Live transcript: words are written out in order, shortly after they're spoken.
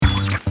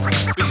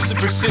This is a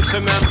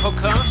Prosciutto Man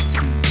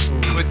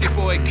podcast with your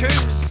boy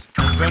Coops,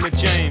 Bernard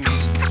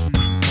James.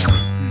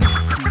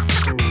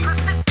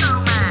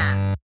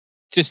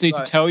 Just need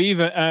to tell you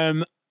that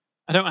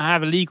I don't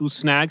have a legal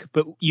snag,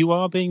 but you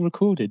are being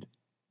recorded.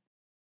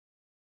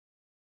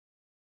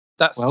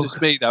 That's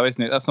just me, though,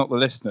 isn't it? That's not the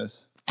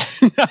listeners.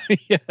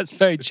 Yeah, that's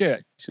very true.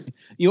 Actually,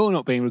 you're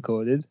not being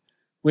recorded.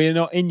 We're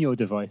not in your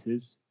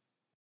devices.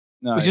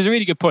 No. Which is a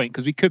really good point,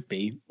 because we could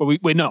be, but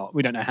we're not.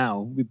 We don't know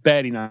how. We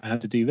barely know how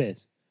to do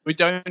this. We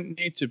don't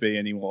need to be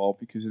anymore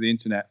because of the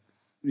internet.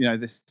 You know,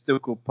 this is still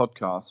called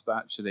podcasts, but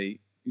actually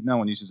no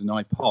one uses an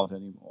iPod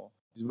anymore.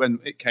 When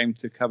it came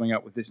to coming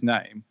up with this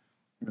name,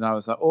 and I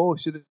was like, oh,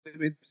 should it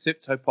be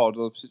Prosciutto Pod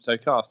or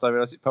Prosciutto Cast? I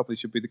realised it probably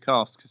should be the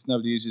cast because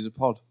nobody uses a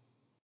pod.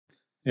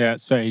 Yeah,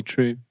 it's very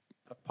true.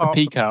 Apart a from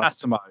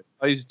P-cast. Tassimo.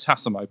 I use a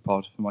Tassimo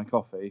pod for my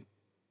coffee.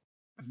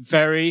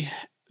 Very,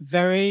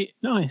 very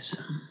nice.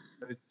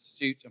 The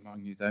astute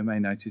among you, though, may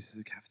notice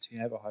there's a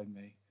cafetiere behind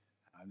me.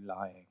 I'm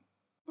lying.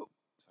 So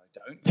I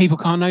don't. People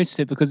can't notice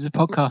it because it's a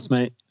podcast,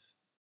 mate.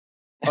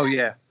 Oh,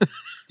 yeah.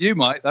 You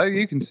might, though.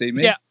 You can see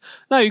me. Yeah.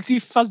 No, because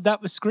you fuzzed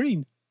out the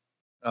screen.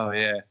 Oh,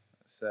 yeah.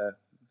 It's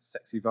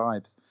sexy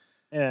vibes.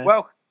 Yeah.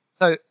 Well,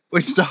 so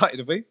we started,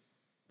 have we?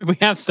 We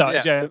have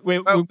started, Yeah. Joe.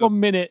 We're 1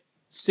 minute,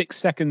 6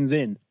 seconds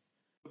in.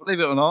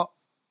 Believe it or not,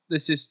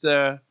 this is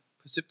the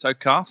Prosciutto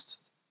Cast,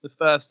 the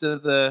first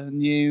of the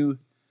new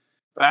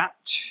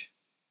batch.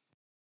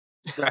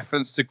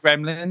 Reference to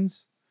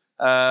Gremlins,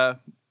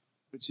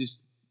 which is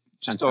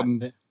just on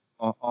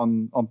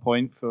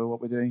point for what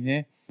we're doing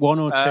here. 1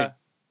 or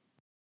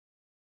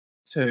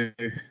 2?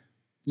 2.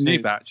 New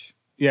batch.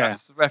 Yeah.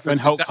 That's the reference, When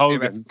Hulk exactly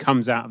Hogan reference.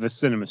 comes out of a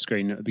cinema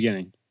screen at the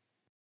beginning.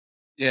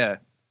 Yeah.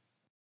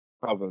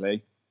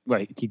 Probably.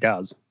 Wait, he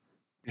does.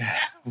 Yeah.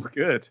 Well,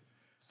 good.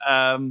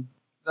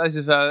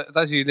 Those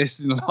of you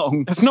listening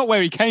along. That's not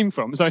where he came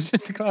from. So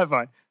just to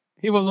clarify,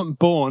 he wasn't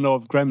born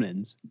of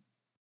Gremlins.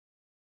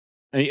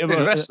 He was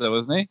a wrestler,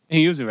 wasn't he?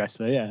 He was a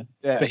wrestler, yeah.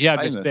 Yeah. But he had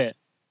famous. this bit.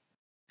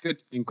 Good,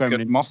 in Gremlins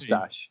good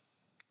mustache.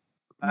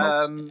 2.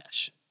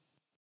 Mustache.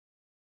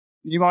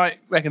 You might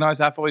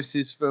recognise our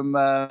voices from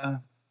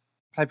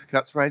Paper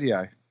Cuts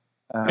Radio.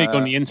 Big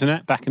on the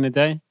internet back in the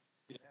day.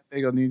 Yeah,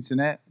 big on the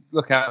internet.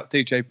 Look out,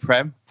 DJ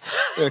Prem.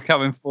 We're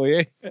coming for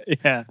you.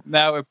 Yeah.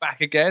 Now we're back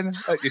again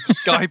at your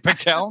Skype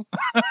account.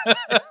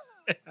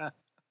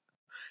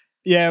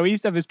 Yeah, we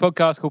used to have this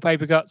podcast called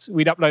Paper Cuts.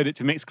 We'd upload it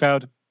to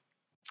Mixcloud.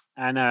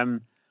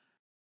 And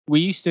we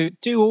used to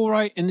do all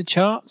right in the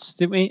charts,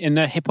 didn't we? In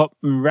the hip-hop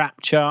and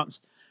rap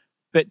charts.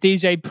 But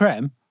DJ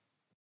Prem,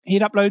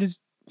 he'd upload his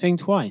thing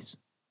twice.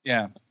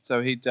 Yeah.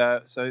 So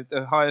so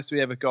the highest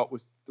we ever got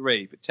was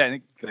 3, but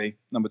technically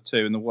number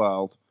 2 in the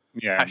world.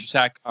 Yeah.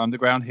 Hashtag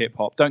underground hip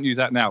hop. Don't use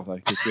that now though,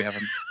 because we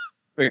haven't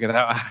figured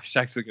out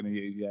hashtags we're going to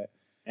use yet.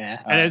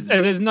 Yeah. And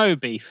there's no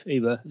beef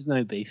either. There's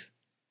no beef.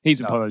 He's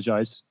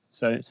apologised,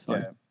 so it's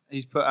fine. Yeah.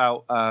 He's put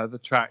out the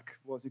track.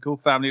 What's it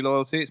called? Family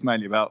Loyalty. It's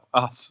mainly about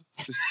us,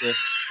 just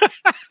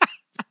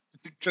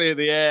to clear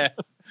the air.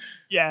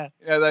 Yeah.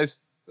 Yeah.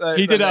 Those.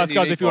 He did ask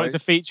us if he wanted to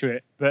feature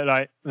it, but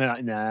we're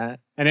like, nah.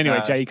 And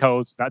anyway, J.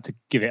 Cole's about to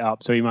give it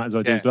up, so he might as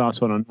well do his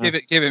last one on.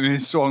 Give him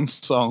his swan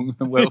song,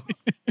 and we'll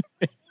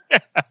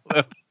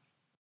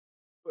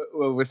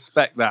we'll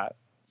respect that.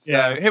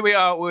 Yeah. So here we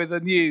are with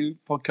a new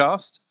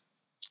podcast,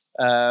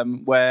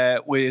 where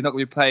we're not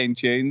going to be playing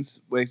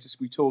tunes. We're just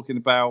be talking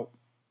about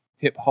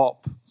hip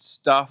hop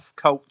stuff,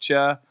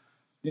 culture.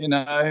 You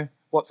know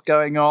what's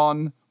going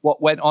on, what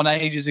went on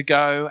ages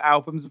ago,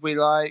 albums we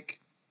like.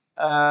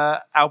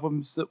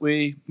 Albums that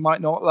we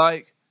might not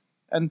like,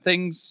 and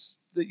things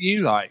that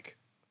you like.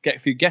 Get a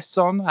few guests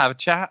on, have a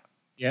chat.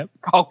 Yep.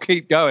 I'll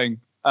keep going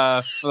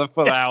for the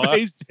full hour.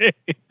 Please do.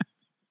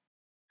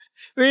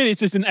 Really, it's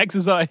just an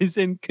exercise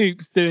in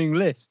Coops doing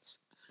lists.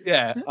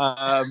 Yeah.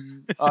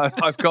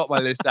 I've got my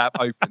list app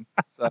open.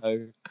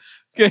 So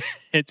good.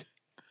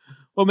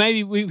 Well,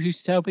 maybe we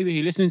should tell people who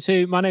are listening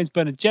to. My name's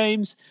Bernard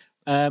James.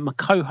 My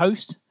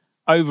co-host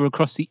over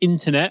across the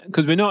internet,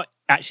 because we're not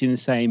actually in the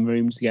same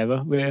room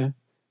together. We're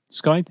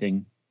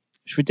Skyping.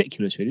 It's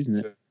ridiculous, really, isn't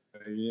it?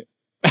 Yeah.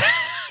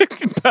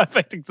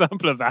 Perfect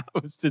example of that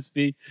was just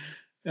the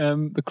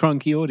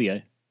crunky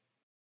audio.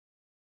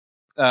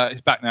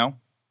 It's back now.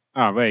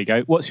 Oh, there you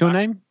go. What's your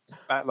name?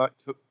 Back like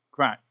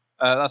crack.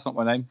 That's not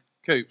my name.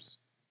 Coops.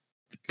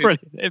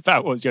 Brilliant. If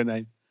that was your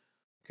name.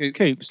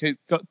 Coops.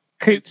 Got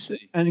Coops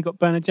and you got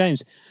Bernard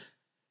James.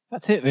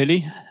 That's it, really.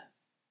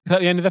 Is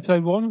that the end of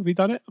episode 1? Have we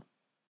done it?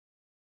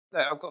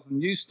 Yeah, I've got some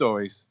news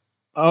stories.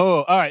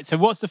 Oh, all right. So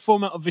what's the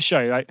format of the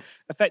show? Like,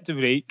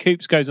 effectively,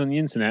 Coops goes on the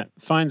internet,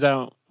 finds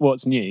out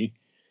what's new,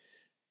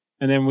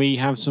 and then we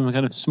have some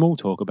kind of small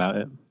talk about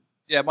it.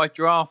 Yeah, my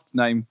draft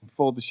name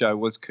for the show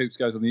was Coops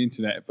Goes on the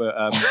Internet, but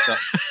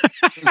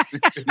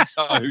that's been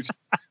told.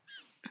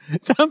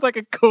 It sounds like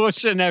a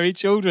cautionary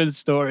children's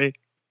story.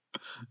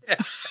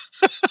 Yeah.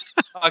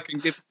 I can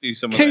give you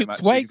some of Coops them,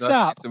 actually, wakes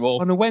up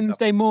on a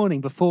Wednesday morning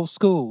before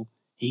school.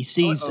 He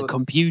sees the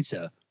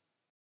computer.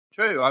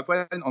 True, I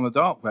went on the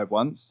dark web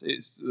once.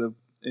 It's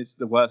It's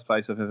the worst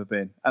place I've ever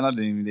been, and I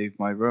didn't even leave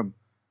my room.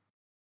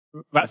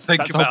 That's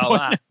Think the whole about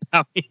point that.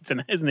 about the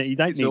internet, isn't it? You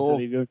don't It's need to awful.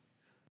 leave your.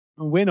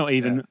 We're not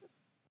even. Yeah.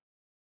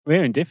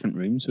 We're in different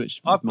rooms, which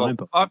is I've my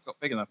got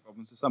big enough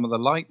problems with some of the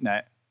light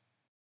net,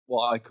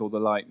 what I call the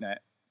light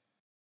net.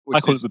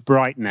 I call it the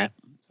bright net.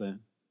 So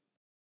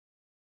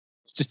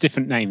it's just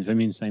different names. I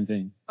mean the same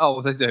thing.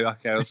 Oh, they do.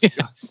 Okay, I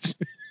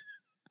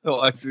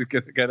thought I was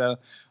going to get a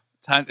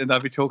tangent.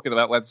 I'd be talking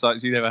about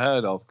websites you never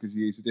heard of because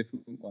you use a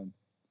different one.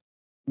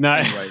 No,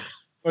 Anyway,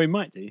 well, we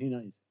might do. Who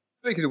knows?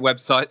 speaking of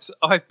websites,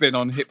 I've been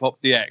on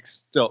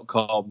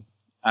hiphopdx.com.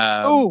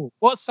 Oh,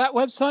 what's that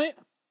website?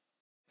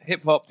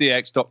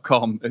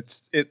 Hiphopdx.com.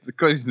 The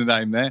clue's in the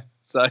name there.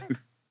 So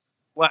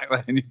whack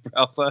that in your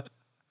browser.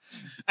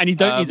 And you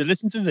don't need to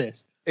listen to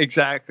this.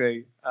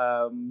 Exactly.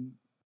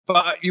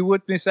 But you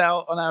would miss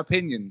out on our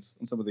opinions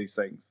on some of these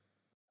things.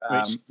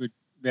 Which would,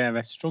 yeah,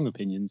 they're strong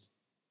opinions.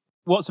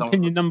 What's some of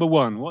opinion number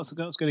one? What's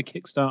going to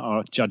kickstart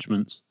our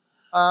judgments?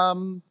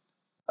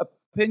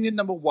 Opinion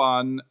number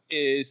one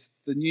is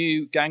the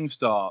new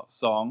Gangstar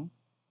song,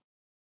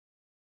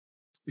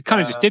 We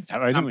kind of just did that,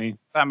 though, didn't we?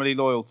 Family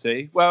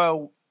Loyalty.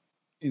 Well,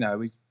 you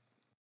know,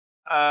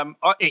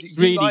 It's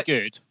you really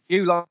good.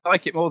 You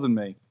like it more than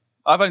me.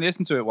 I've only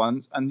listened to it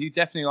once, and you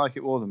definitely like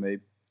it more than me.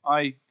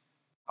 I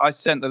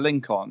sent the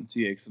link on to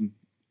you because I'm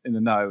in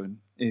the know and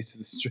ear to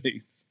the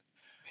streets.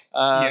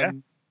 Yeah.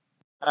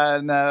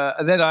 And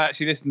then I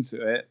actually listened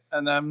to it,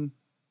 and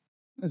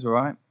it's all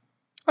right.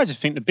 I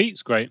just think the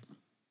beat's great.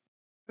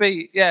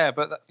 Beat, yeah,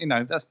 but you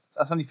know that's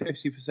only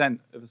 50%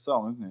 of the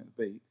song, isn't it?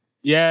 The beat.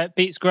 Yeah,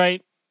 beat's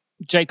great.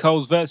 J.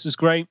 Cole's verse is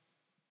great.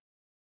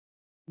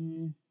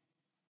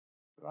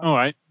 All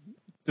right.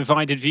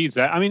 Divided views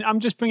there. I mean, I'm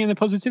just bringing the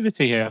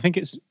positivity here. I think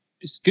it's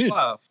good.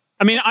 Well,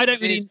 I mean, I don't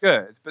it really. is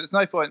good, but there's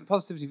no point in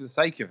positivity for the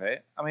sake of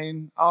it. I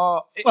mean,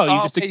 Well,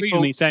 you just agree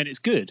with me saying it's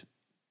good.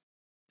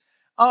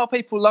 Are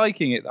people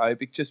liking it though,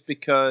 just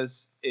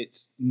because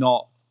it's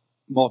not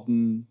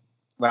modern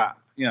rap?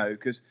 You know,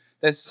 because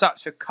there's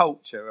such a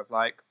culture of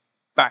like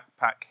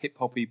backpack hip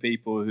hoppy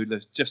people who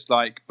just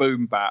like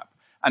boom bap,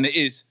 and it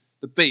is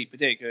the beat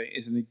particularly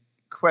is an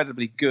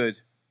incredibly good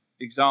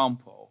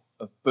example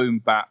of boom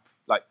bap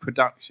like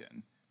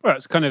production. Well,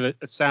 it's kind of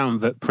a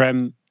sound that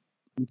Prem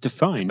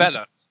defined.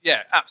 Developed,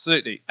 yeah,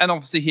 absolutely, and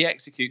obviously he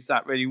executes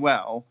that really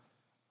well.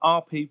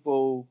 Are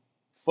people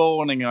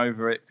fawning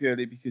over it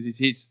purely because it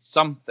is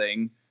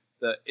something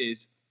that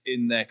is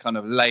in their kind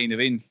of lane of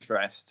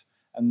interest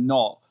and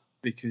not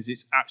because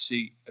it's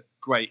actually a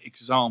great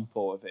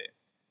example of it?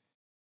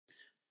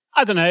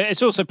 I don't know.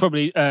 It's also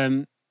probably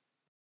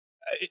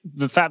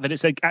the fact that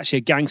it's actually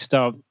a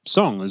Gangstar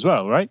song as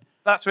well, right?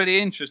 That's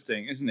really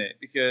interesting, isn't it?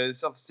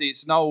 Because obviously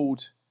it's an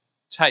old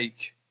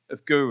take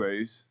of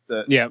Guru's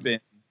that's been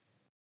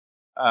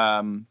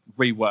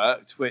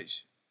reworked,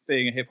 which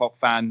being a hip hop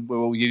fan, we're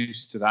all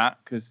used to that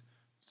because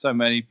so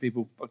many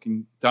people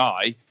fucking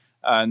die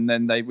and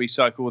then they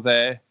recycle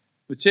their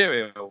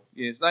material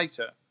years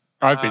later.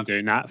 I've been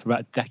doing that for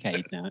about a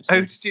decade now.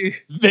 Oh, did you?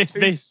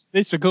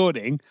 This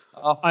recording,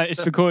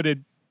 it's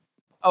recorded.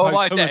 Oh, am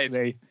I dead?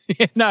 posthumously.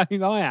 No,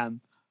 I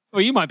am.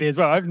 Well, you might be as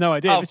well. I have no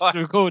idea. This is a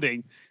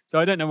recording, so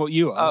I don't know what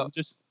you are. I'm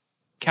just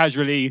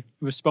casually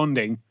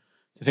responding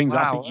to things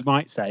I think you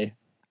might say.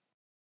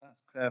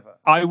 That's clever.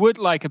 I would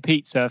like a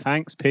pizza,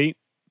 thanks, Pete.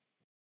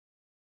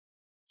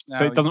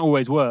 So it doesn't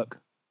always work.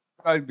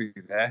 Won't be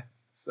there.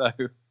 So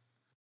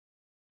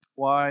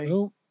why?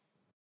 Oh,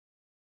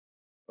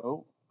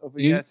 are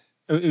we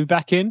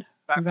back in?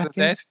 Back from the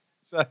dead.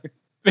 So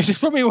which is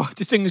probably what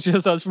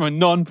distinguishes us from a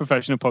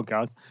non-professional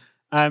podcast.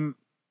 But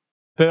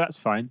that's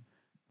fine.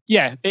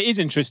 Yeah, it is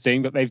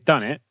interesting that they've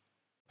done it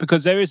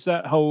because there is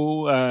that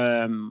whole.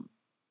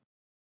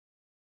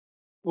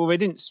 Well, they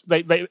didn't.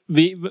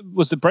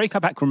 Was the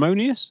breakup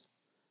acrimonious?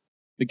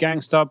 The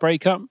Gangstar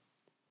breakup.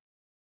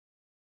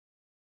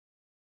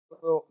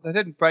 Well, they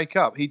didn't break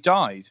up. He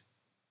died.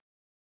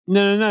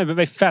 No. But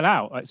they fell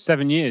out like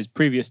 7 years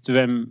previous to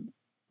them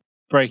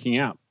breaking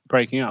up,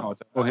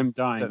 or him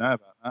dying. I don't know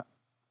about that.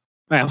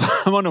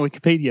 Well, I'm on a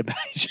Wikipedia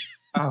page.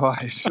 Oh,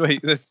 right,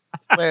 sweet.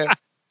 We're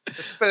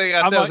filling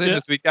ourselves in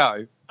as we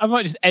go. I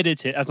might just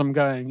edit it as I'm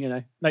going. You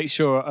know, make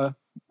sure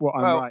what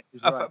I'm right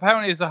is right.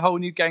 Apparently, there's a whole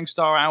new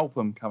Gangstar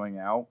album coming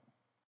out.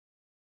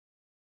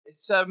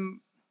 It's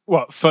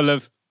what, full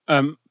of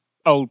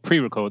old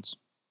pre-records,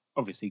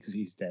 obviously because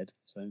he's dead.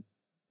 So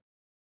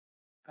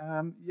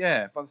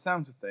yeah, by the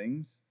sounds of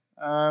things,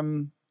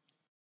 and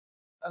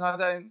I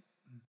don't.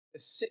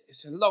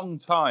 It's a long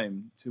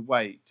time to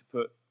wait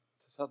to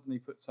suddenly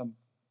put something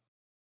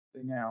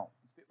out.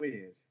 It's a bit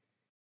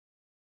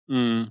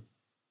weird.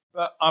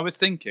 But I was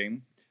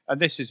thinking, and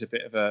this is a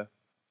bit of a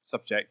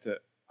subject that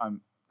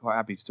I'm quite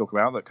happy to talk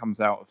about that comes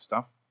out of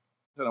stuff.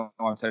 I don't know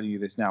why I'm telling you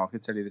this now. I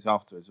could tell you this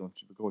afterwards once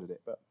you've recorded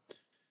it. But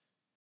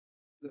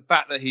the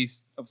fact that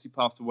he's obviously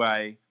passed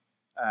away,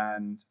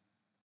 and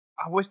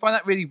I always find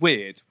that really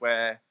weird,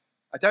 where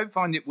I don't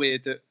find it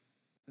weird that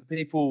the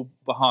people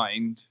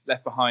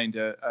left behind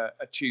are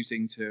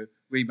choosing to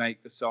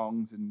remake the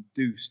songs and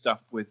do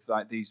stuff with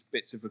like these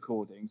bits of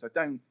recordings. I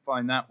don't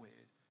find that weird.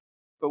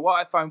 But what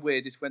I find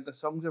weird is when the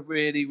songs are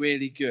really,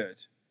 really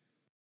good.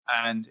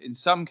 And in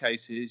some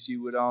cases,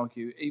 you would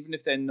argue, even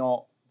if they're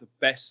not the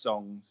best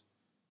songs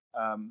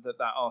that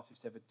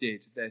artist ever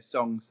did, they're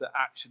songs that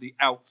actually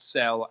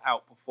outsell,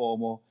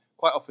 outperform, or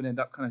quite often end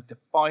up kind of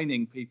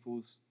defining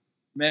people's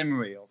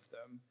memory of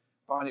them.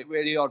 I find it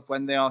really odd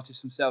when the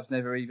artists themselves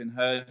never even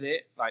heard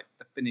it, like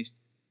the finished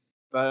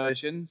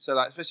version. So,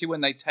 like, especially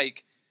when they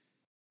take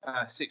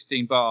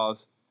 16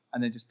 bars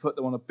and then just put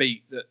them on a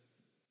beat that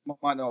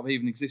might not have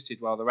even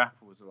existed while the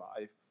rapper was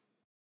alive.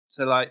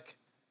 So, like,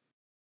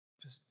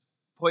 just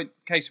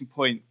case in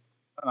point,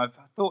 and I've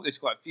thought this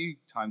quite a few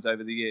times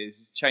over the years,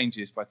 is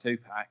Changes by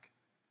Tupac.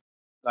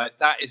 Like,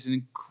 that is an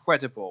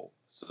incredible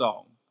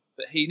song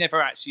that he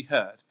never actually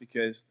heard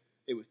because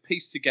it was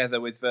pieced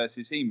together with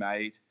verses he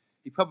made.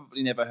 He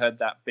probably never heard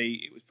that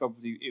beat. It was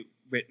probably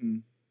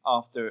written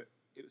after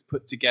it was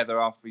put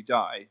together after he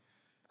died.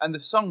 And the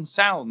song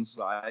sounds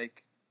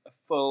like a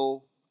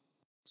full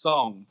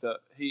song that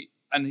he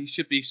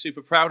should be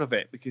super proud of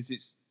it because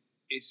it's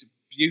a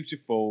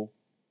beautiful,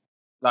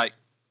 like,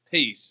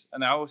 piece.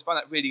 And I always find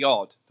that really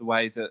odd, the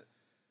way that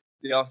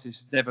the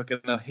artist is never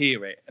going to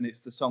hear it, and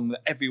it's the song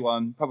that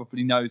everyone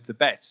probably knows the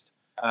best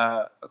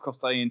across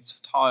the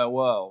entire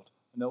world.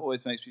 And it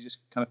always makes me just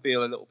kind of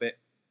feel a little bit,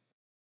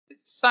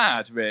 it's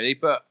sad, really.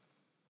 But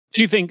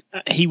do you think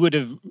he would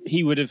have?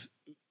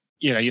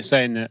 You know, you're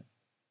saying that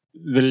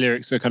the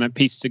lyrics are kind of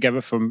pieced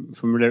together from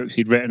lyrics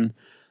he'd written.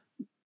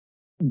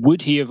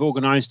 Would he have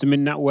organised them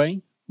in that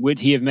way? Would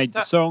he have made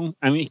the song?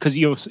 I mean, because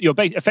you're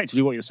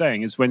effectively what you're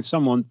saying is when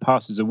someone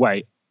passes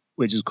away,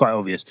 which is quite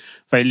obvious,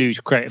 they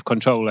lose creative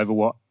control over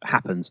what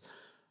happens.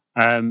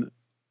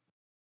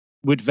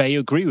 Would they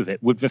agree with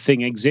it? Would the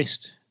thing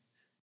exist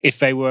if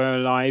they were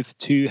alive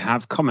to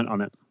have comment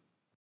on it?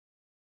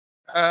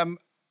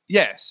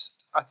 Yes,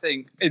 I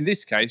think in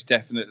this case,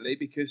 definitely,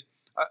 because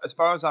as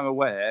far as I'm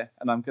aware,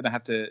 and I'm going to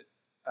have to,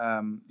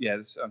 I'm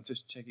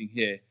just checking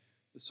here,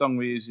 the song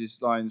we use is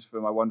lines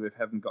from I Wonder If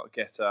Heaven Got a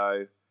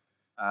Ghetto.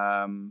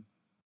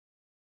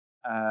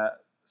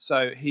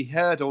 So he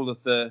heard all of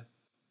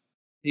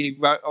he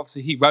wrote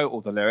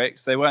all the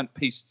lyrics. They weren't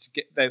pieced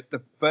together.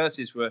 The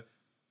verses were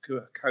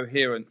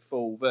coherent,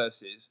 full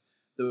verses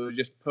that were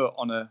just put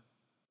on a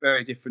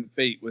very different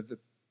beat with a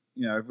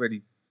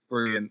really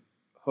brilliant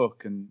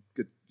hook and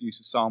good use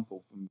of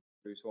sample from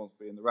Bruce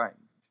Hornsby in the Range.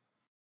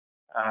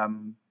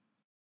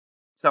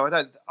 So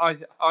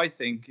I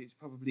think it's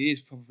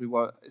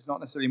not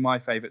necessarily my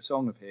favourite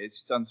song of his.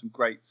 He's done some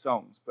great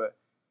songs, but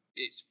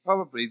it's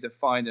probably the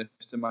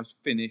finest and most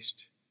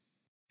finished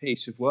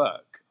piece of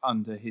work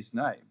under his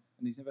name,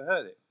 and he's never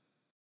heard it.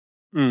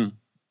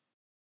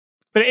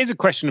 But it is a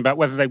question about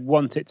whether they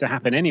want it to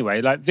happen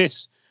anyway. Like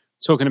this,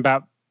 talking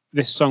about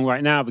this song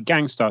right now, the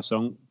Gang Starr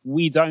song,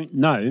 we don't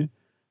know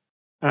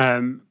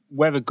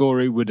whether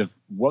Guru would have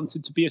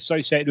wanted to be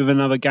associated with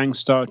another Gang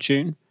Starr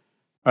tune.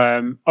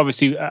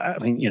 Obviously, I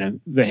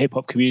mean, the hip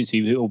hop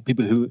community or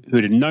people who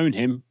would have known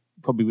him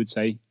probably would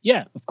say,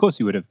 yeah, of course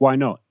he would have. Why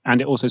not?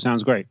 And it also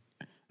sounds great.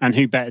 And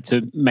who better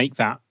to make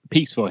that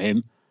piece for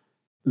him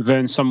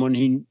than someone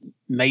who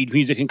made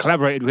music and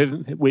collaborated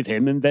with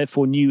him and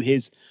therefore knew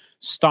his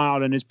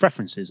style and his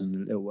preferences in a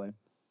little way.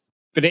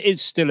 But it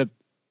is still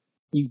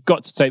you've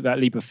got to take that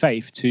leap of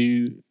faith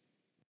to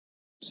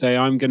say,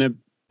 I'm going to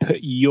put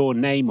your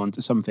name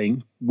onto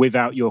something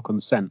without your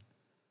consent.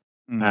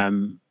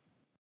 And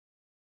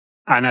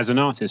as an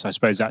artist, I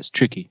suppose that's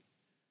tricky.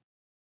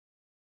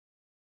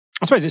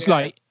 I suppose it's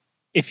like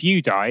if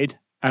you died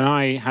and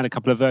I had a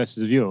couple of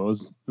verses of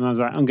yours and I was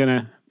like, I'm going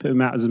to put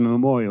them out as a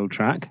memorial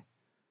track,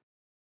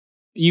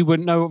 you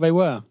wouldn't know what they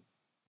were.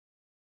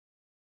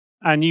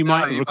 And you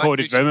might have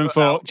recorded them and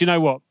thought, do you know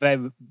what?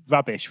 They're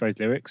rubbish, those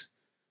lyrics.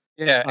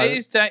 Yeah, it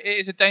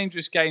is a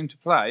dangerous game to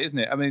play, isn't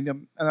it? I mean,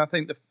 and I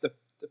think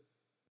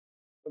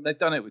they've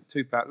done it with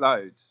Tupac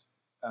loads.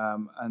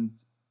 And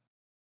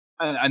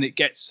it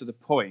gets to the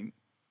point.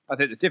 I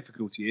think the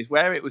difficulty is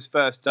where it was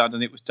first done,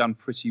 and it was done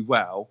pretty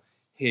well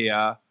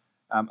here.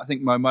 I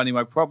think My Money,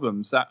 My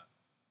Problems,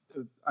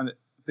 and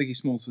Biggie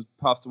Smalls had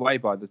passed away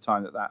by the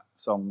time that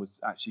song was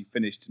actually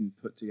finished and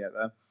put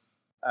together.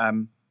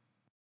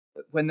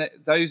 When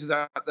those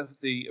are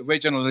the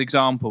original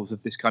examples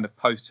of this kind of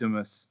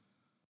posthumous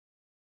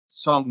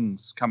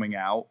songs coming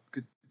out,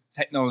 because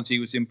technology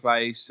was in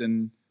place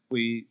and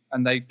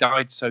they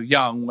died so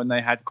young when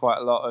they had quite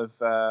a lot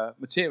of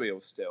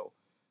material still.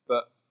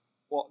 But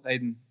what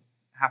then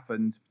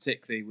happened,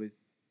 particularly with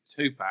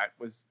Tupac,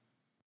 was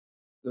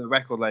the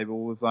record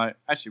label was like,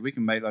 actually, we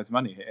can make loads of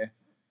money here.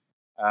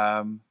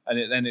 And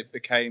then it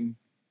became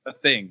a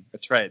thing, a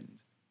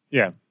trend.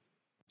 Yeah.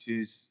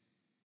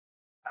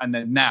 And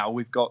then now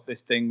we've got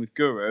this thing with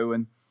Guru,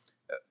 and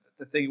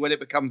the thing, when it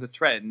becomes a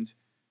trend,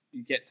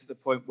 you get to the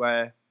point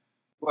where,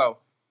 well,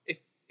 if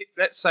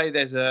let's say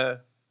there's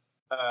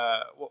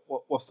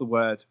what's the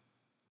word?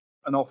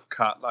 An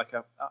offcut, like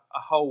a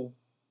whole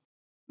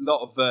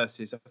lot of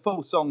verses, a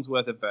full song's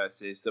worth of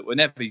verses that were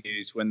never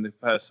used when the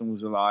person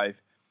was alive,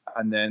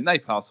 and then they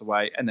pass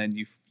away, and then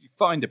you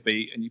find a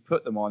beat and you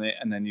put them on it,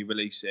 and then you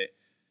release it.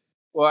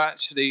 Well,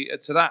 actually,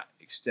 to that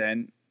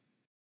extent,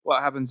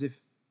 what happens if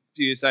a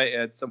few years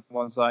later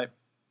someone's like,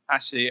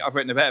 actually, I've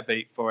written a better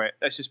beat for it.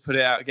 Let's just put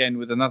it out again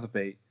with another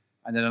beat,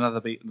 and then another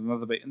beat, and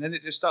another beat, and then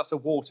it just starts to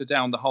water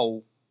down the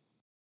whole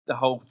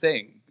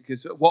thing.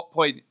 Because at what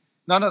point,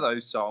 none of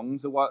those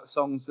songs are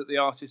songs that the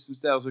artists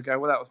themselves would go,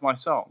 well, that was my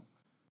song.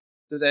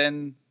 So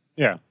then,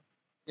 yeah,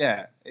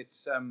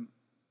 it's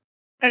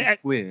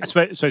weird. I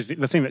suppose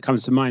the thing that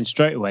comes to mind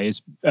straight away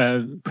is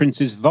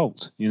Prince's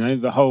Vault. You know,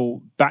 the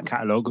whole back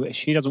catalogue that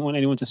she doesn't want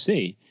anyone to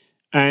see,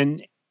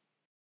 and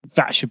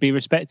that should be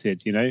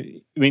respected. You know,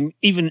 I mean,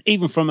 even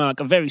from a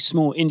very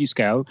small indie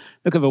scale,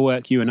 look at the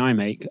work you and I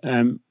make.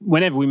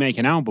 Whenever we make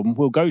an album,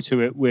 we'll go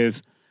to it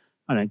with,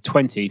 I don't know,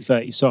 20,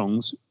 30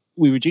 songs.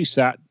 We reduce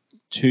that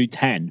to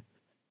 10.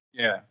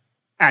 Yeah,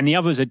 and the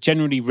others are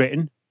generally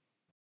written,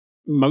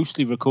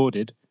 mostly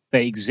recorded.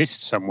 They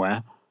exist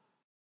somewhere,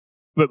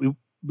 but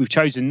we've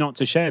chosen not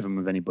to share them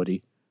with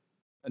anybody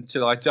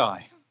until I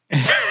die.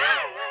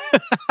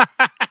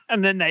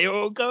 And then they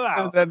all go out.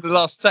 And then the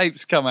last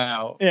tapes come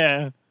out.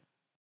 Yeah.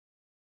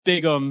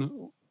 Big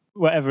on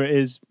whatever it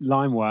is,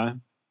 LimeWire.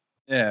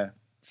 Yeah.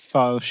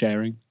 File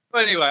sharing.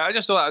 But anyway, I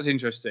just thought that was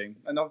interesting.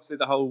 And obviously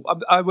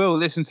I will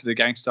listen to the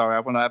Gang Starr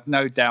album. I have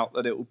no doubt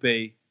that it will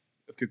be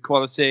of good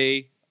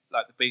quality.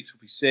 Like, the beats will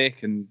be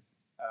sick, and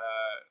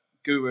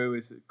Guru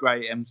is a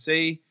great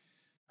MC.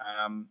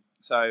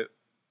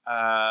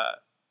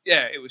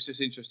 It was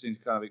just interesting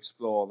to kind of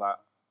explore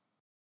that.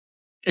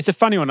 It's a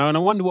funny one, and I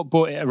wonder what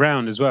brought it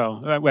around as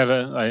well. Like,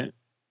 whether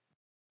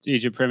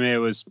DJ Premier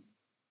was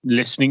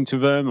listening to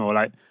them, or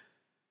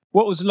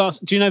what was the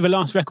last? Do you know the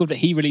last record that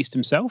he released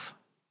himself?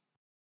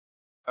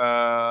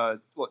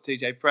 What,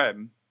 TJ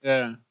Prem?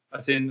 Yeah,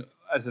 as an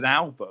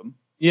album.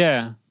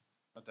 Yeah,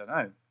 I don't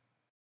know.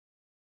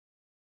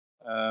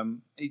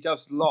 He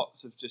does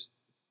lots of just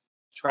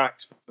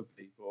tracks for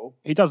people.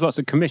 He does lots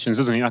of commissions,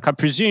 doesn't he? Like, I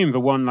presume the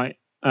one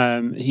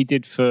he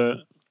did for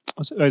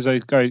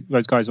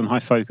those guys on High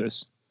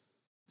Focus,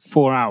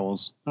 4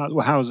 Hours.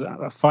 How was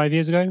that? 5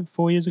 years ago?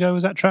 4 years ago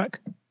was that track?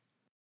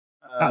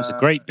 That was a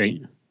great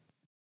beat.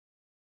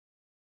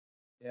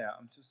 Yeah,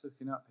 I'm just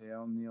looking up here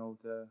on the old.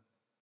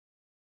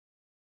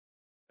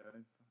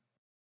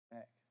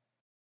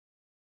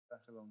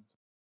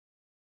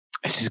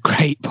 This is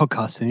great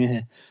podcasting.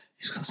 Yeah,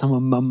 you've got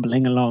someone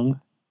mumbling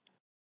along.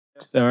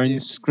 They're on the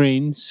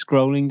screen,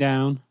 scrolling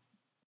down.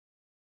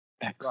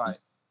 Excellent. Right.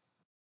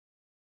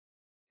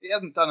 He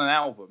hasn't done an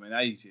album in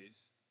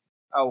ages.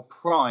 Oh,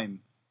 Prime.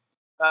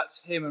 That's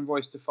him and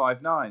Royce da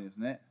 5'9",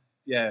 isn't it?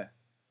 Yeah.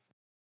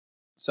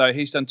 So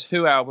he's done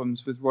 2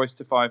 albums with Royce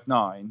da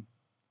 5'9",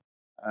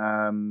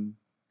 and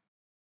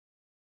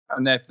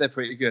they're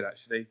pretty good,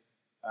 actually.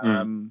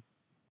 But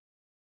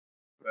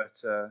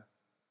that's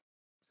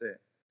it.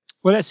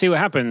 Well, let's see what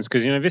happens,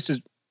 because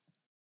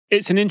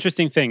it's an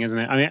interesting thing, isn't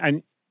it? I mean,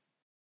 and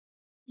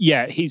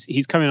yeah,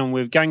 he's coming on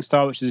with Gang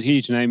Starr, which is a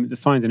huge name,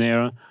 defines an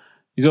era.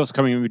 He's also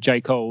coming in with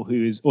J. Cole,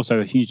 who is also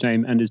a huge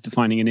name and is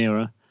defining an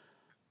era.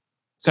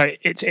 So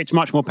it's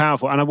much more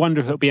powerful, and I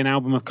wonder if it'll be an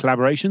album of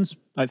collaborations,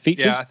 like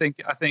features. Yeah,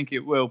 I think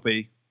it will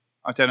be.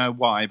 I don't know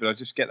why, but I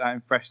just get that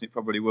impression it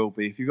probably will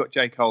be. If you've got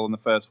J. Cole on the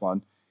first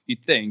one,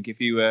 you'd think if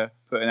you were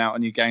putting out a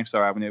new Gang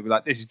Starr album, it'd be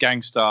like, this is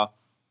Gang Starr,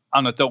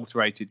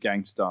 unadulterated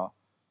Gang Starr.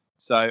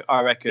 So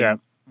I reckon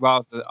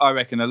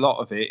a lot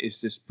of it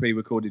is just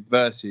pre-recorded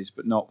verses,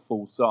 but not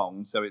full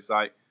songs. So it's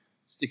like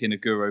sticking a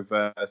Guru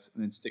verse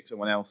and then stick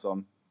someone else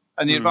on.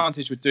 And the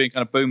advantage with doing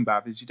kind of boom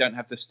bap is you don't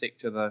have to stick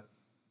to the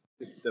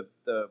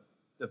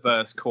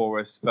verse,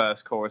 chorus,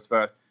 verse, chorus,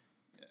 verse.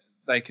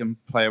 They can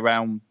play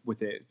around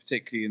with it,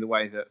 particularly in the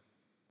way that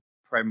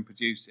Prem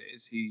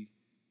produces. He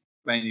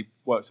mainly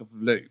works off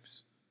of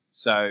loops.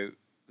 So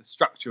the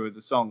structure of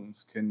the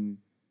songs can,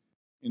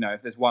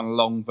 if there's one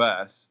long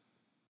verse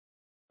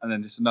and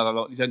then just another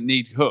long, you don't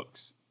need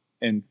hooks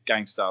in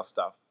Gang Starr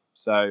stuff.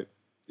 So,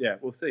 yeah,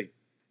 we'll see.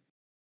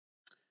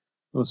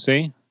 We'll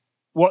see.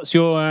 What's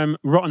your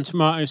Rotten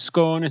Tomatoes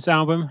score on this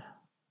album?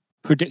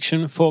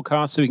 Prediction,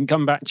 forecast, so we can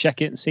come back,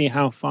 check it, and see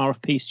how far off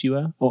piece you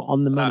were, or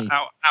on the money.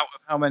 Out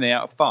of how many?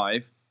 Out of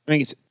 5? I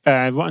think it's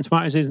Rotten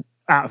Tomatoes is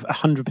out of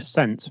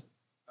 100%.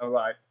 All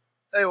right.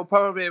 It will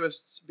probably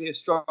be a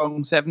strong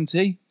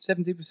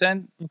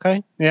 70%.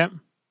 Okay,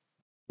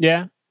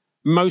 yeah.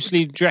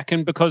 Mostly, do you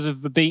reckon, because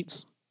of the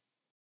beats?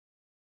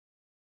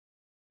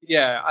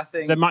 Yeah, I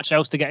think. Is there much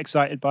else to get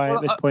excited by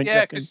at this point?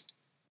 Yeah, because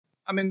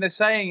they're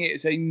saying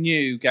it's a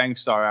new Gang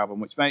Starr album,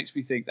 which makes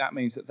me think that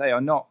means that they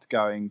are not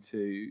going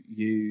to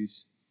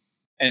use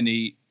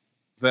any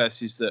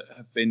verses that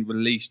have been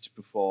released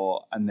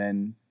before and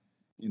then,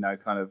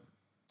 kind of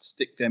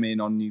stick them in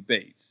on new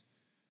beats.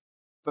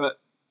 But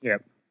yeah,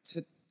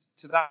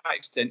 to that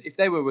extent, if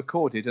they were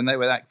recorded and they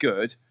were that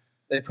good,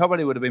 they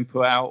probably would have been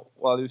put out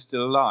while he was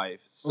still alive.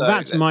 So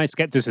that's my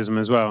skepticism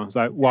as well. It's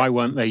like, why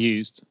weren't they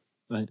used?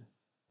 Right.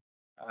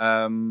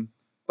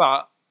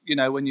 But you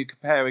know, when you're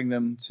comparing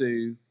them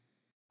to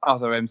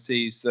other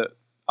MCs that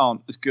aren't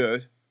as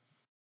good,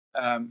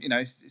 you know,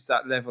 it's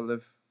that level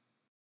of,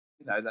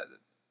 you know, that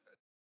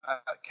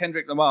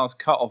Kendrick Lamar's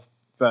cut-off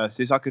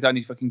verses I could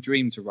only fucking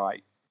dream to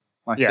write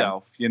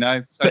myself, you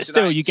know. So but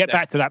still, you get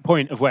back to that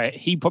point of where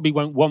he probably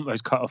won't want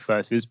those cut-off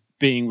verses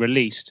being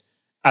released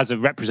as a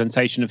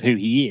representation of who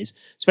he is,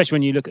 especially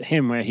when you look at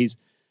him where he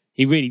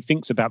really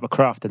thinks about the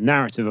craft and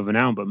narrative of an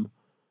album.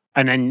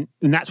 And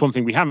that's one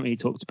thing we haven't really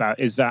talked about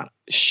is that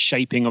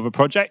shaping of a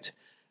project,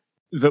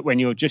 that when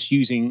you're just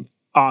using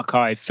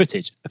archive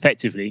footage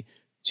effectively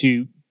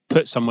to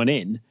put someone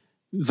in,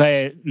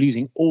 they're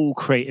losing all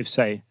creative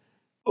say.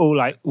 All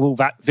like, well,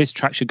 this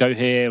track should go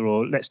here,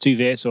 or let's do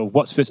this, or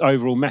what's this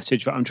overall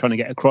message that I'm trying to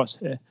get across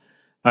here?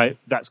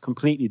 That's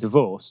completely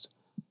divorced.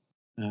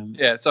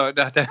 Yeah, so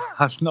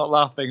I'm not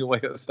laughing at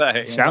what you're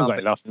saying. Sounds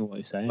like laughing at what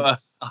you're saying.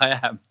 But I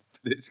am.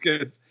 But it's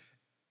good.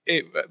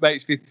 It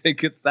makes me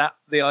think of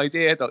the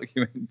Idea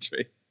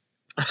documentary.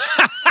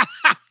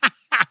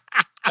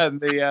 And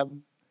the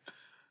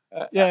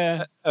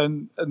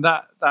and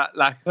that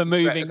lack of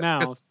moving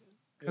now.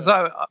 Because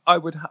I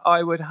would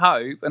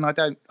hope, and I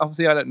don't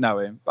know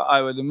him, but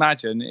I would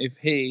imagine if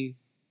he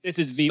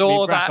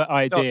saw that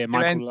idea,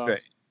 Michael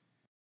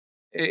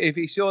if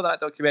he saw that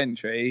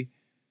documentary,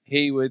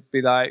 he would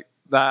be like,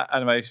 that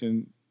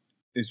animation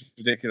is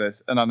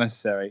ridiculous and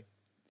unnecessary.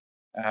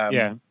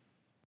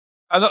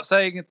 I'm not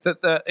saying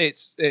that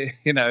it's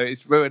you know,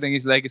 it's ruining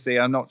his legacy.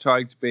 I'm not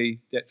trying to be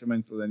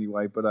detrimental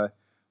anyway, but I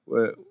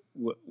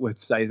would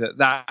say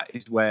that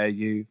is where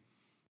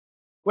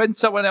when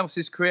someone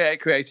else's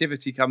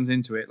creativity comes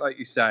into it, like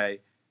you say,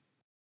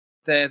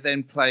 they're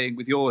then playing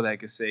with your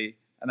legacy,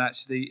 and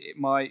actually it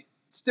might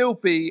still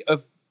be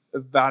of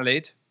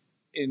valid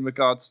in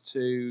regards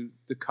to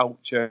the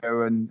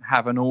culture and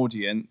have an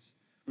audience,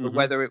 but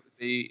whether it would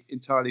be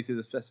entirely to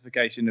the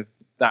specification of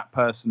that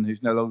person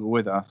who's no longer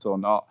with us or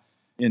not,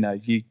 you know,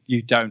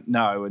 you don't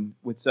know. And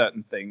with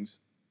certain things,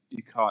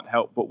 you can't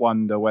help but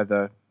wonder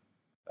whether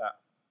that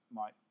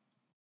might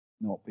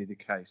not be the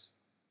case.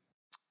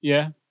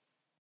 Yeah,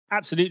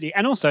 absolutely.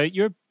 And also,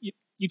 you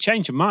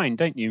change your mind,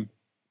 don't you?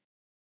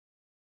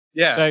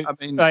 Yeah, so, I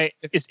mean, like,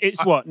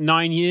 it's what,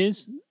 9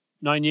 years?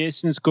 9 years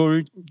since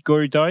Guru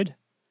died.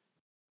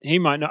 He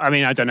might not. I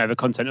mean, I don't know the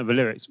content of the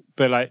lyrics,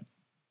 but like,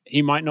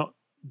 he might not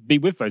be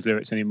with those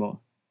lyrics anymore.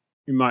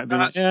 He might be.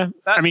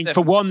 I mean,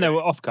 for one, they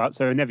were off cuts,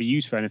 so they were never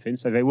used for anything,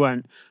 so they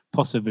weren't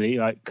possibly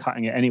like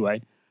cutting it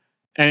anyway.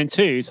 And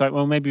two, it's like,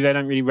 well, maybe they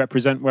don't really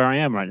represent where I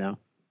am right now.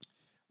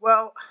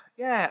 Well,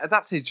 yeah,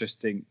 that's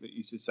interesting that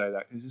you should say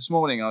that, because this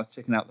morning I was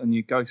checking out the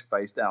new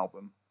Ghostface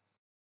album.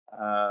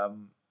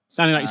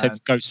 Sounding like you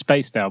said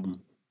Ghostface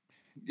album.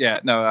 Yeah,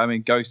 no, I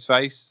mean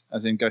Ghostface,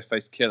 as in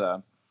Ghostface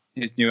Killer.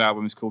 His new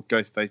album is called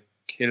Ghostface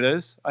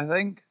Killers, I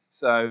think.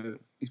 So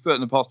he's put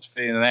an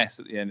apostrophe and an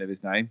S at the end of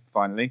his name,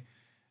 finally.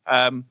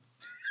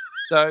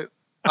 So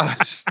I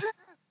was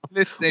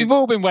listening. We've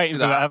all been waiting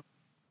for that.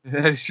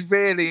 It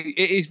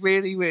is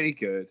really, really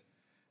good.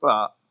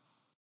 But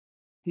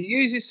he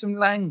uses some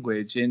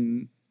language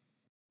in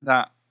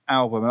that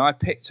album, and I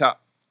picked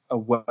up a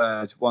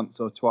word once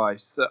or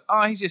twice that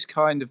I just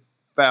kind of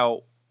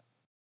felt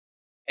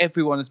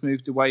everyone has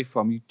moved away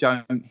from. You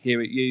don't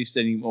hear it used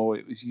anymore.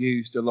 It was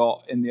used a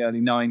lot in the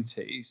early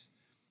 90s.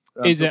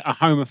 Is it a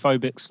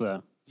homophobic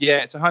slur? Yeah,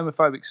 it's a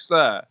homophobic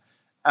slur.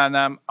 And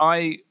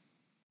I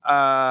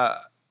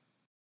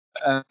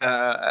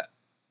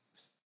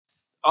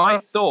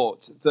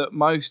thought that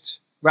most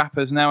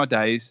rappers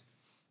nowadays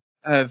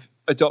have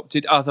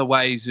adopted other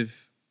ways of,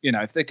 you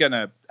know, if they're going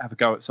to have a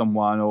go at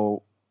someone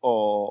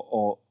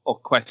or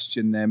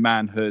question their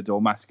manhood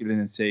or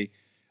masculinity,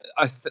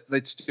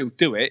 they'd still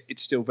do it.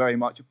 It's still very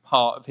much a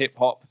part of hip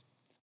hop,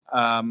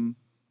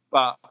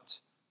 but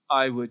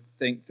I would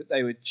think that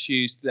they would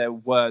choose their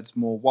words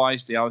more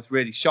wisely. I was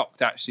really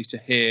shocked actually to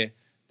hear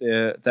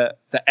the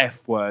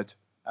F word,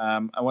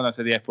 and when I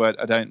say the F word,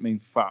 I don't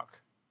mean fuck.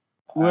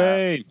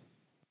 Wait.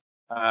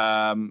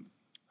 Yeah,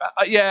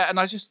 and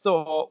I just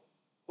thought,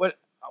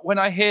 when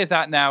I hear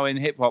that now in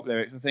hip hop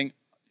lyrics, I think,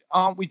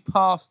 aren't we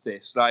past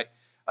this? Like,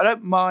 I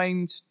don't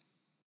mind.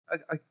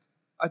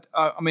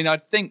 I mean, I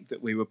think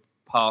that we were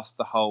past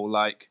the whole,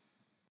 like,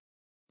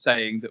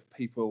 saying that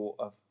people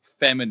are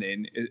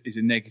feminine is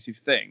a negative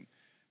thing.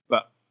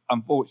 But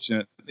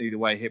unfortunately, the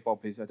way hip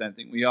hop is, I don't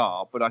think we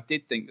are. But I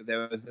did think that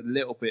there was a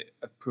little bit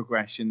of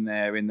progression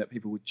there in that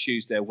people would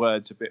choose their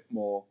words a bit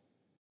more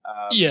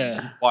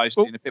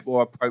wisely and a bit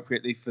more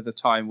appropriately for the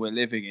time we're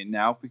living in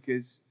now,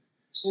 because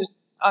it's just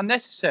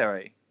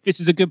unnecessary. This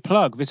is a good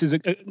plug. This is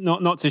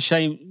not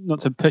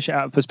to push it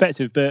out of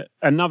perspective, but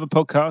another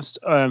podcast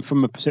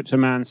from a Perceptor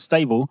Man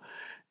stable.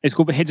 It's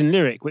called The Hidden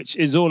Lyric, which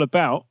is all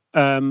about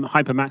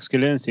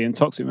hypermasculinity and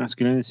toxic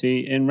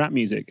masculinity in rap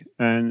music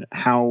and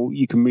how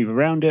you can move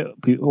around it,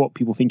 what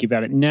people think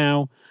about it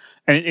now.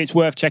 And it's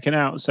worth checking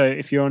out. So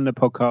if you're on the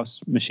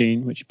podcast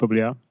machine, which you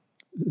probably are,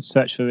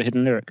 search for The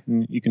Hidden Lyric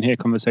and you can hear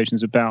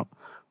conversations about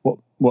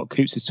what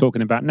Coops is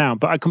talking about now.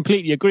 But I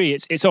completely agree.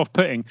 It's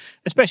off-putting,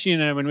 especially,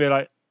 when we're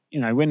like,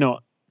 we're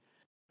not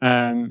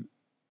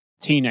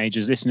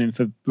teenagers listening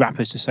for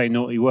rappers to say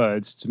naughty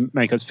words to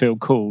make us feel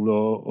cool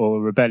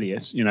or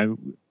rebellious.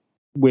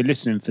 We're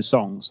listening for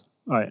songs,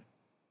 right?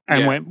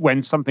 And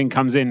when something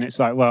comes in, it's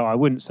like, well, I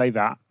wouldn't say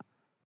that.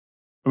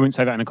 I wouldn't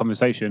say that in a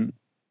conversation.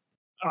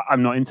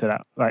 I'm not into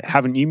that. Like,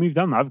 haven't you moved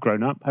on? I've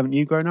grown up. Haven't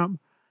you grown up?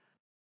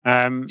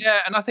 Yeah,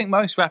 and I think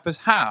most rappers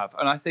have,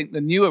 and I think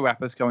the newer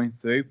rappers going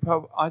through,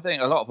 I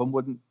think a lot of them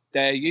wouldn't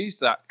dare use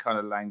that kind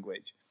of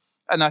language.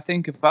 And I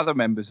think of other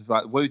members of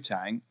like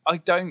Wu-Tang, I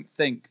don't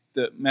think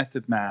that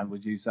Method Man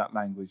would use that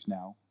language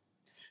now.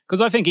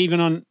 Because I think even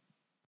on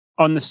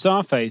the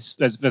Starface,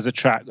 there's a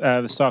track,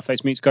 the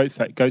Starface meets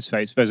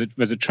Ghostface.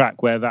 There's a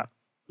track where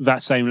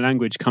that same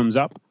language comes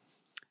up.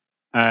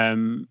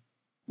 When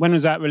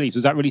was that released?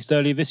 Was that released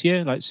earlier this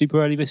year, like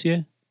super early this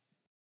year?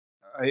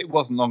 It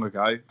wasn't long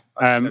ago.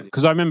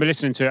 Because I remember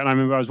listening to it, and I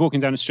remember I was walking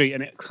down the street,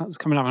 and it was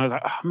coming up, and I was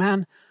like, "Oh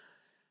man,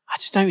 I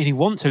just don't really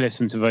want to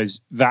listen to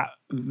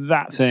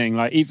that thing.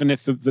 Like, even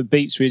if the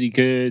beat's really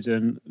good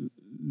and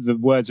the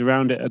words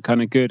around it are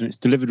kind of good and it's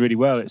delivered really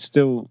well, it's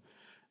still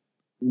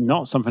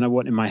not something I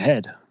want in my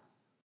head."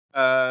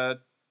 Starface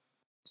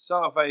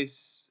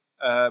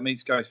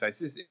meets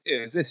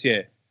Ghostface. This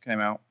year came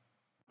out.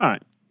 All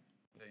right.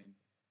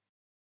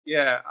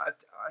 Yeah, I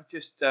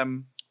just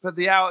but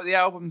the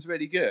album's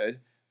really good.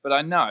 But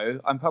I know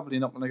I'm probably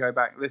not going to go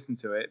back and listen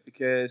to it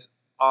because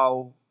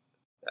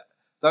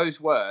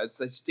those words,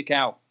 they stick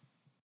out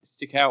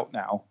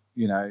now,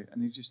 and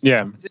you just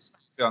feel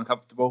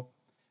uncomfortable.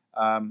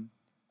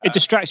 It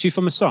distracts you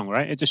from a song,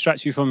 right? It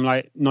distracts you from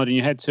like nodding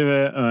your head to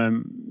it,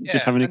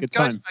 just having a good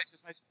time. Ghostface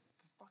has made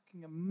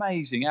fucking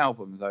amazing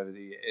albums over the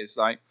years.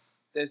 Like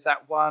there's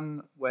that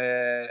one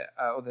where,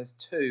 or there's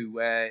two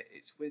where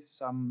it's with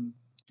some,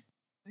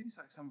 I think it's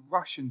like some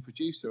Russian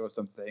producer or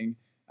something,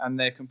 and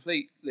they're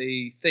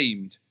completely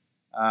themed.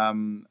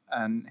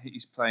 And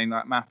he's playing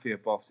like mafia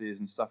bosses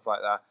and stuff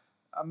like that.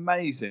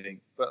 Amazing.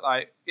 But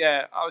like,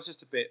 yeah, I was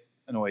just a bit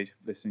annoyed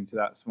listening to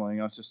that this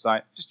morning. I was just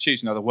like, just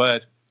choose another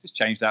word. Just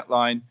change that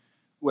line.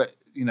 Where,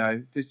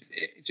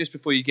 just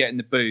before you get in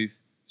the booth,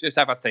 just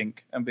have a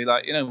think and be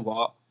like, you know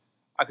what?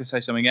 I could say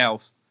something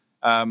else.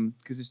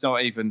 Because it's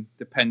not even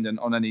dependent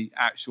on any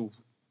actual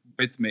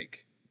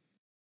rhythmic,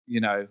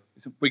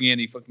 it's not bringing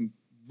any fucking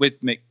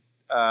rhythmic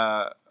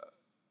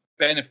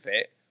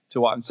benefit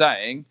to what I'm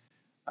saying.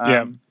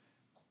 And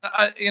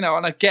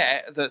I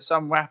get that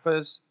some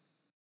rappers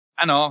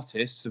and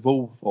artists of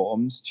all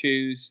forms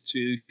choose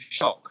to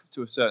shock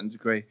to a certain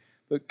degree,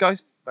 but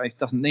Ghostface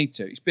doesn't need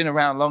to. He's been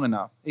around long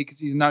enough.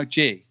 He's an OG,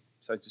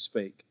 so to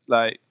speak.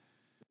 Like,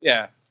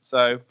 yeah.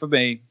 So for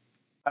me,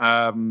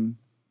 it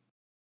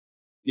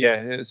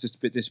was just a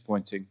bit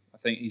disappointing. I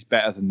think he's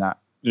better than that.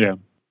 Yeah.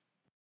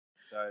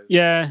 So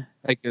yeah.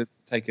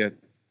 Take a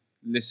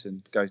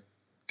listen.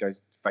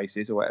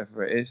 Ghostfaces or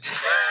whatever it is.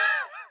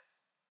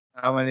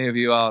 How many of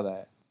you are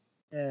there?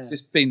 Yeah.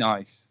 Just be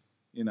nice,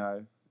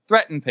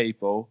 Threaten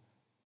people,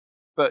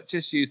 but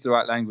just use the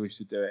right language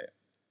to do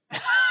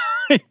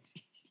it.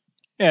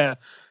 Yeah.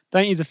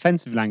 Don't use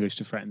offensive language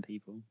to threaten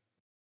people.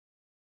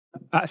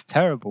 That's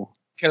terrible.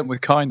 Kill them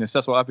with kindness.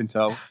 That's what I've been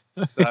told.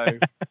 So,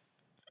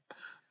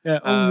 yeah.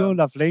 Oh, you're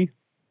lovely.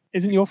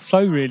 Isn't your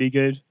flow really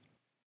good? Do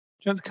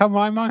you want to come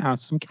round my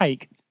house? Some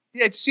cake?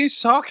 Yeah, just use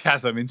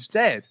sarcasm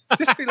instead.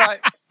 Just be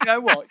like, you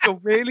know what? You're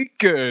really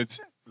good.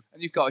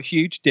 And you've got a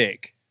huge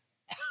dick.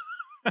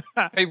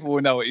 People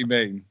will know what you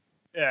mean.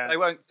 Yeah. They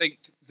won't think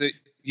that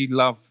you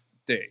love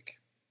dick.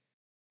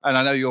 And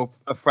I know you're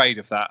afraid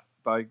of that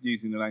by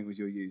using the language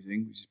you're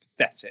using, which is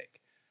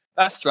pathetic.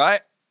 That's right.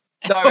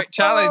 Direct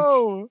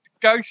challenge.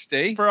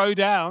 Ghosty. Throw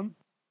down.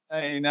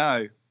 Hey,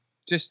 no.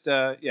 Just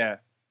do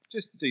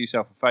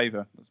yourself a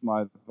favour. That's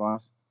my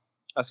advice.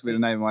 That's going to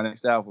be the name of my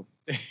next album.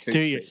 Do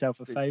yourself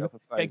a favour.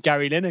 Get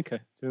Gary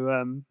Lineker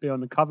to be on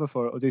the cover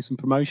for it or do some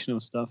promotional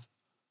stuff.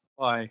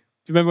 Why? Do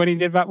you remember when he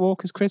did that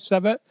Walker's Crisps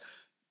advert?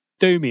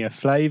 Do me a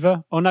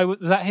flavour. Oh no, was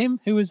that him?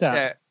 Who was that?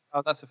 Yeah.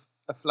 Oh, that's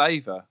a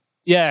flavour.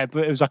 Yeah,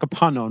 but it was like a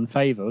pun on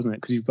favour, wasn't it?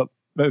 Because you've got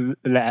the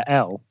letter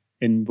L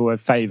in the word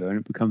favour, and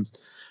it becomes,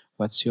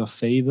 "What's your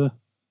favour?"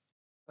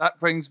 That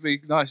brings me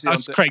nicely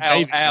That's on Craig to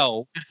David.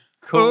 LL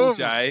Cool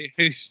J,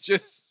 who's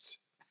just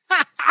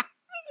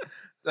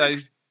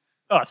those.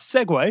 Oh,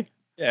 segue.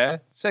 Yeah,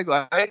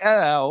 segue.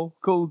 LL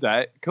Cool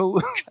J,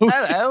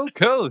 LL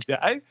Cool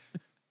J.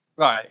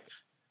 Right.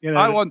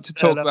 I want to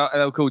talk about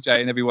LL Cool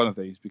J in every one of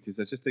these because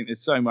I just think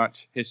there's so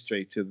much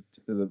history to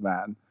the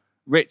man,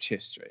 rich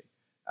history.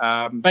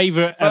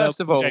 Favorite first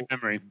LL of all, Cool J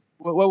memory.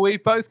 Well, we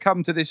both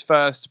come to this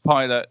first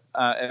pilot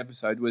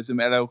episode with some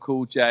LL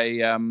Cool J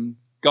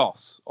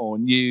goss or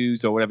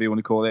news or whatever you want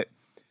to call it.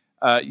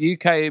 You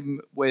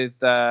came with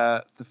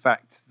the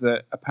fact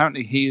that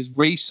apparently he is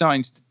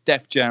re-signed to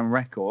Def Jam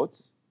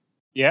Records.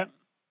 Yeah.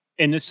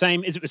 Is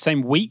it the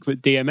same week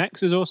that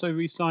DMX was also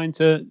re-signed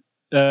to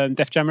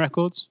Def Jam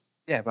Records?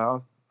 Yeah,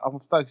 but I'm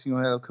focusing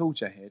on LL Cool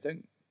J here.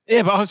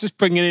 Yeah, but I was just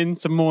bringing in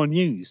some more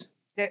news.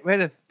 Get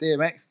rid of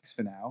DMX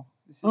for now.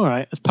 All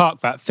right, let's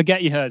park that.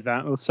 Forget you heard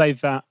that. We'll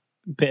save that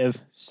bit of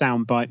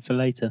soundbite for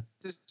later.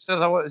 Just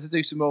so I wanted to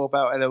do some more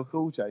about LL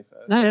Cool J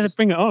first. No, let's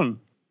bring it on.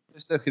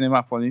 Just looking him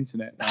up on the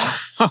internet now.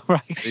 All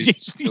right,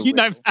 He's you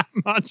know real. that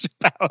much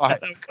about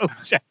Right. LL Cool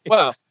J.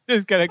 Well,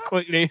 Just gonna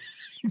quickly.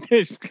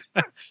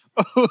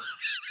 Oh,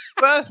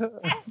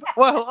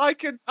 well, I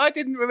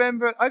didn't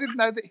remember. I didn't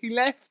know that he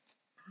left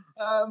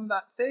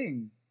that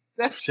thing,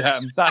 Def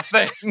Jam. That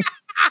thing.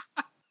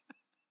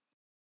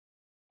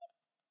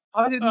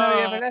 I didn't know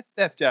he ever left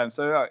Def Jam.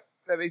 So right,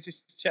 let me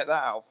just check that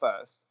out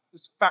first.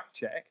 Just fact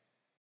check.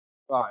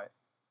 Right.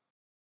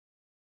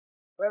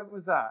 Where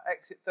was that?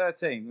 Exit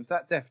 13. Was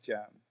that Def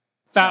Jam?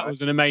 that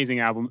was an amazing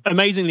album.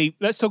 Amazingly,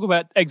 let's talk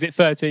about Exit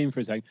 13 for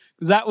a second,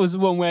 because that was the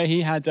one where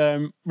he had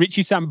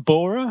Richie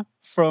Sambora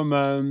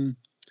from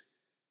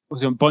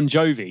was it Bon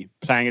Jovi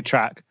playing a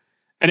track,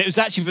 and it was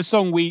actually the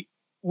song we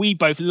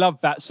both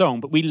loved that song,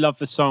 but we loved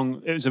the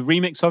song. It was a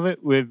remix of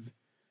it with,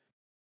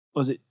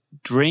 was it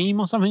Dream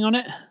or something on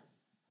it?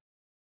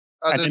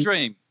 The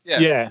Dream. Yeah.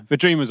 Yeah, the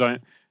Dream was on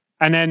it.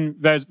 And then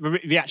there's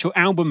the actual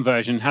album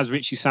version has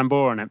Richie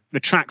Sambora on it.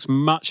 The track's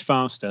much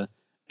faster,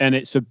 and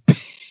it's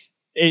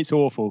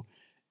awful.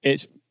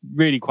 It's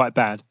really quite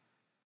bad.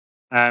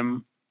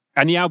 And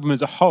the album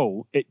as a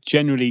whole, it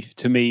generally,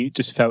 to me,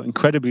 just felt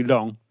incredibly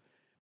long.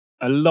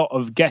 A lot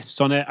of guests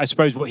on it. I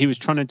suppose what he was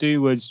trying to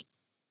do was,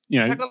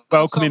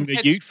 welcoming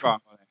the youth.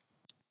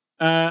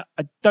 I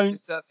don't.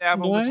 Is that the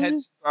album with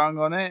Headstrong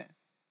on it?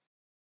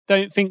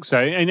 Don't think so.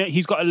 And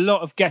he's got a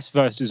lot of guest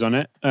verses on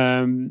it,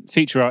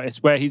 feature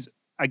artists, where he's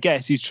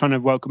trying to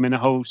welcome in a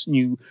whole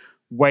new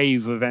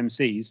wave of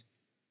MCs.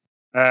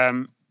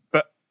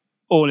 But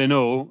all in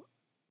all,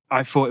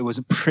 I thought it was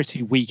a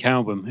pretty weak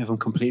album, if I'm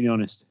completely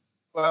honest.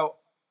 Well,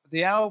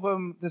 the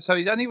album, so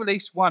he's only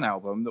released one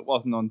album that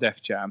wasn't on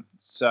Def Jam.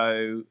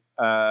 So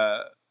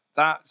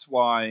that's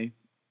why,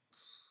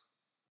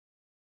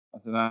 I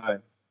don't know.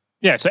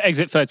 Yeah, so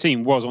Exit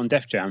 13 was on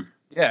Def Jam.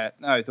 Yeah,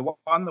 no, the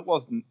one that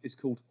wasn't is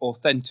called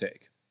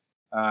Authentic.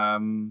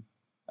 And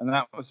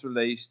that was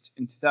released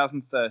in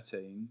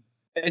 2013.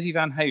 Eddie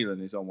Van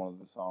Halen is on one of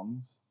the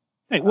songs.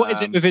 Hey, what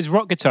is it with his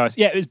rock guitars?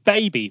 Yeah, it was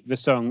Baby, the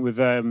song with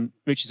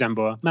Richie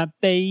Sambora. My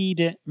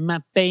baby, my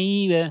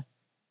baby.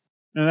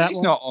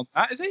 He's not on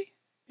that, is he?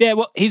 Yeah,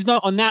 well, he's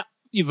not on that,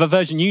 the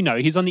version you know.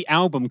 He's on the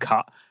album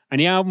cut.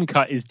 And the album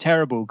cut is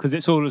terrible because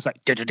it's all just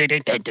like... Well,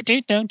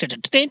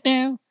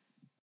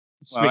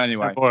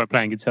 anyway. Sambora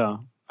playing guitar.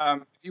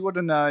 If you want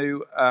to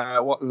know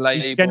what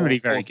label generally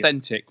very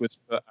Authentic was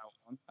put out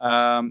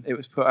on, it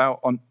was put out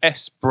on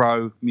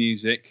Espro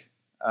Music.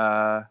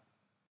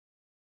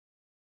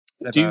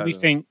 Do we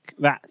think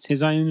that's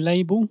his own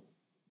label?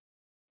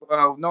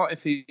 Well, not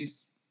if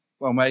he's...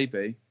 Well,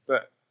 maybe.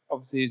 But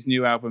obviously his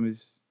new album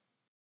is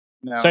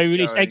now... So he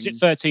released Exit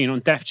 13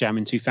 on Def Jam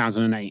in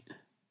 2008.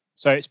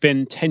 So it's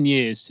been 10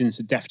 years since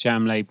the Def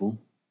Jam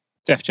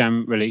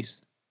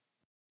release.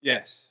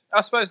 Yes. I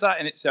suppose that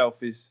in itself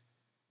is...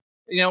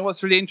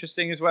 what's really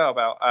interesting as well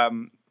about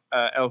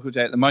LL Cool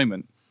J at the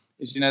moment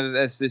is, that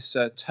there's this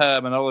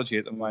terminology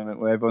at the moment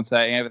where everyone's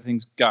saying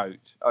everything's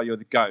GOAT. Oh, you're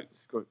the GOAT.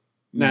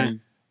 No.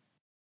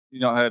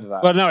 You've not heard of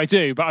that? Well, no, I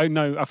do, but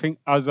I think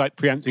I was like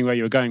preempting where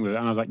you were going with it,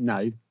 and I was like,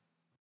 no.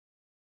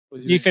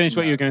 You finish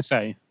what you were going to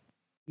say.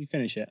 You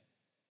finish it.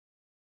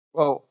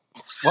 Well,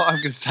 what I'm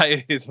going to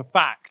say is a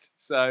fact.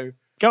 So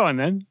go on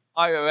then.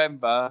 I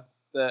remember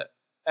that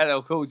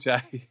LL Cool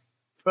J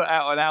put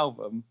out an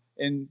album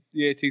in the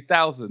year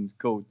 2000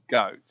 called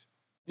GOAT.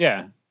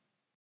 Yeah.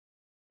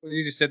 Well,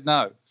 you just said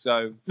no.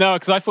 So no,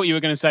 because I thought you were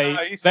going to say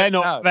they're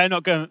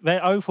not going.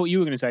 I thought you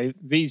were going to say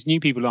these new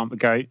people aren't the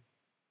GOAT.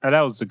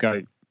 LL's the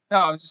GOAT. No,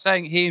 I'm just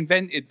saying he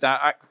invented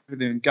that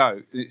acronym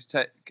GOAT, and it's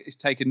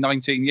taken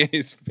 19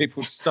 years for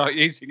people to start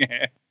using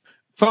it.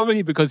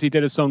 Probably because he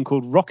did a song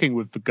called "Rocking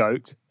with the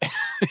Goat."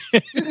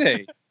 Did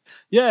he?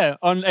 Yeah,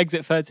 on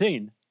Exit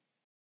 13.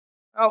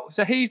 Oh,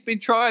 so he's been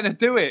trying to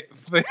do it,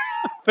 but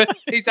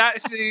he's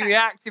actually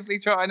actively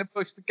trying to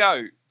push the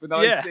GOAT for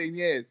 19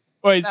 years.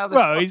 Well,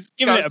 he's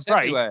giving it a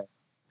break. Everywhere.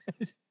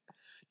 Do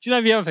you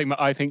know the other thing that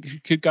I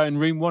think could go in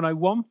Room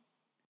 101?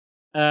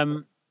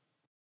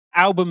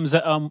 Albums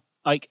that are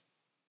like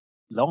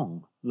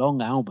long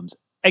albums.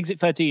 Exit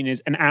 13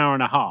 is an hour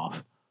and a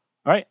half,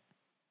 right?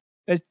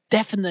 There's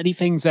definitely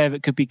things there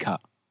that could be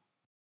cut.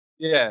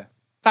 Yeah.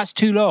 That's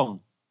too long.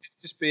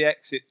 It'd just be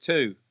Exit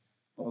 2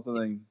 or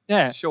something.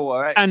 Yeah.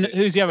 Shorter exit. And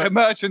who's the other?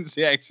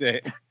 Emergency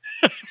exit.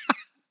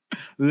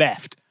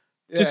 Left.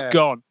 Yeah. Just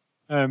gone.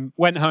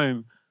 Went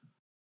home.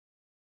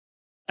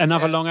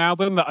 Another long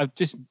album that I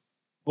just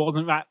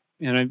wasn't that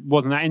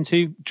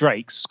into.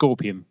 Drake's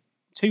Scorpion.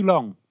 Too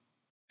long.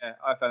 Yeah,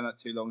 I found that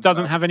too long.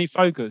 Doesn't have any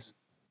focus.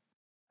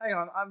 Hang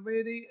on, I'm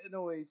really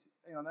annoyed.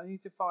 Hang on, I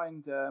need to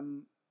find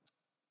Headsprung.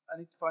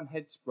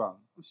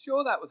 I'm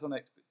sure that was on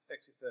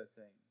Exit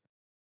 13.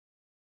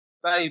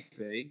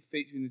 Baby,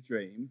 featuring The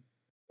Dream.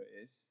 It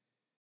is.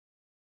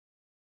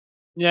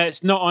 Yeah,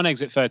 it's not on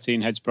Exit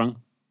 13, Headsprung.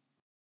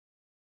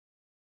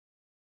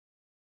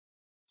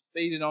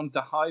 Speeding on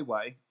the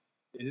Highway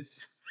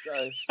is.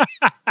 So.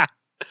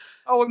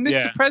 Oh, and Mr.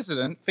 Yeah.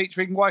 President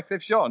featuring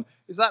Wycliffe Jean.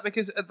 Is that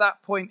because at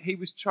that point he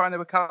was trying to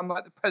become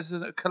like the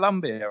president of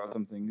Colombia or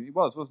something? He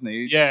was, wasn't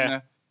he? Yeah. In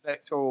an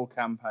electoral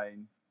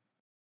campaign.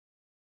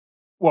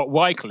 What,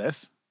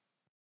 Wycliffe?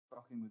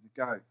 Fucking with the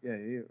goat.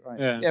 Yeah, right.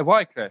 Yeah. Yeah,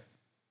 Wycliffe.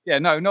 Yeah,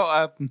 no,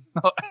 not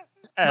not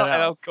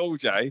LL Cool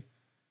J.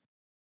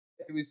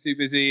 He was too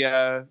busy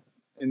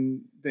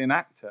in being an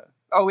actor.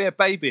 Oh yeah,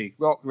 Baby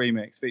Rock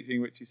remix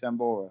featuring Richie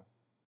Sambora.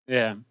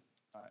 Yeah.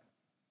 Right.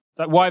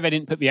 So why they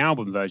didn't put the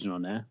album version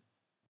on there?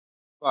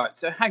 Right,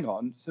 so hang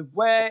on. So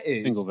where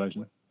is Single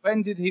version.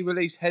 When did he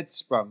release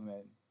Headsprung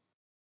then?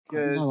 I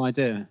have no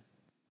idea.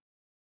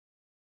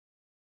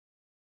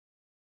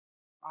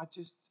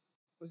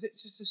 Was it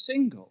just a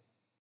single?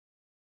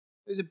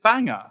 It was a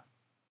banger.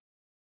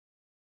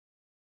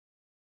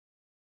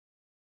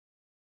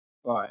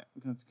 Right,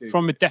 I'm going to Google.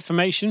 From a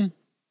defamation?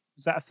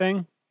 Is that a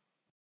thing?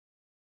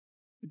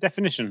 The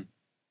definition.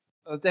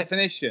 Oh,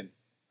 Definition.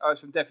 Oh,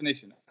 it's from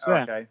Definition. What's Oh,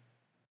 that? okay.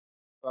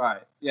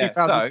 Right. Yeah.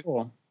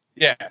 2004. So,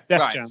 yeah.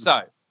 Def right. Jam.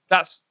 So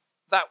that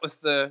was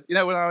the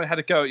when I had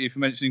a go at you for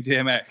mentioning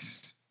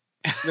DMX.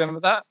 Remember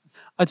that?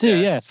 I do,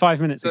 Yeah. yeah.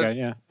 5 minutes So ago,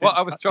 yeah. What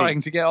I was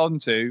trying to get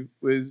onto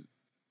was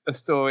a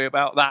story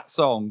about that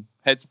song,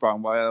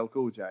 Headsprung by LL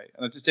Cool J,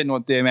 and I just didn't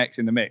want DMX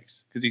in the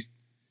mix because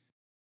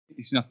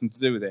he's nothing to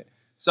do with it.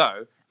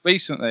 So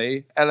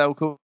recently, LL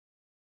Cool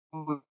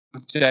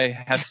J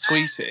has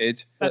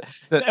tweeted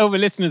that all the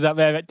listeners out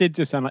there that did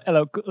just sound like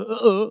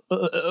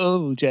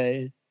hello,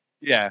 Jay.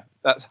 yeah,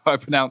 that's how I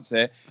pronounce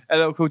it.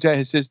 LL Cool J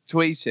has just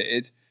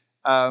tweeted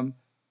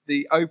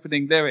the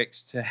opening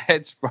lyrics to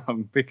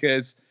Headsprung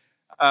because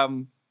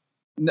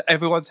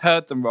everyone's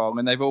heard them wrong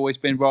and they've always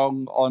been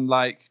wrong on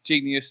like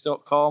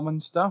Genius.com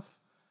and stuff.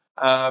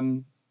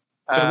 So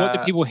what do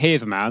people hear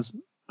them as,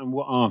 and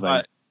what are they?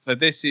 Right, so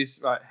this is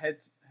right.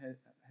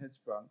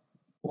 Headsprung.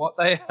 What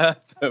they heard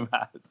them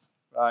as,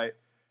 right?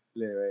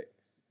 Lyrics.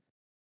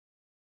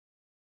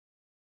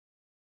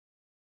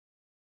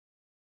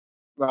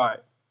 Right.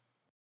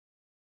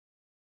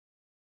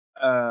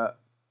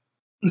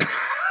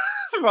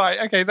 Right.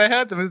 Okay. They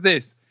heard them as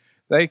this.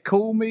 They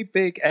call me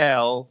Big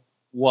L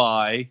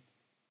Y,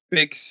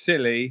 Big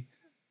Silly,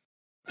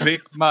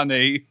 Big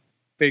Money,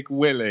 Big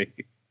Willie.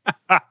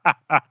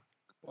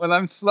 When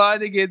I'm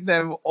sliding in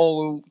them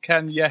all,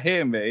 can you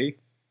hear me?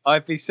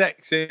 I'd be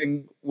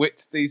sexing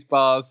with these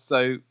bars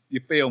so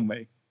you feel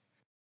me.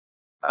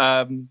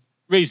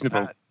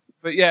 Reasonable.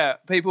 But yeah,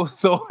 people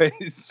thought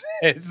it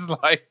says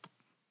like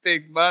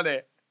Big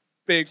Money,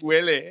 Big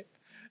Willie,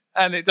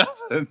 and it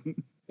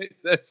doesn't. It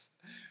says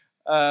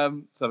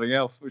something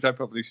else, which I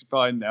probably should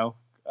find now.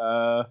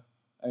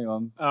 Hang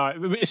on.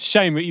 It's a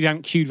shame that you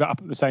haven't queued that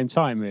up at the same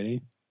time,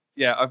 really.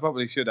 Yeah, I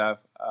probably should have.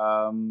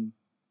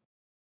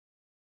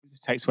 It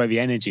just takes away the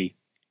energy.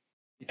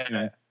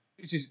 Yeah.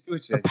 Which is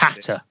The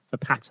patter.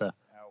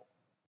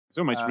 It's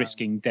almost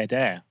risking dead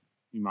air,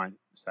 you might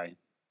say.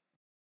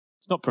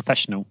 It's not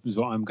professional, is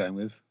what I'm going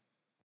with.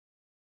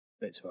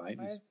 But it's all right.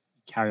 Just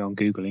carry on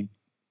Googling.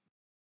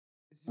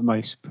 A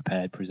most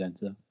prepared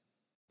presenter.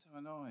 So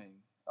annoying.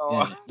 Oh,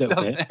 Yeah, it little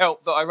doesn't bit.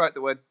 help that I wrote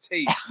the word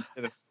teeth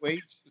instead of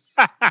tweets.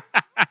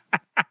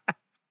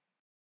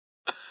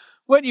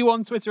 Weren't you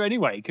on Twitter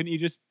anyway? Couldn't you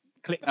just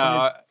click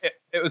on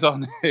It was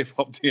on Hip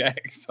Hop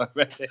DX. I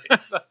read it.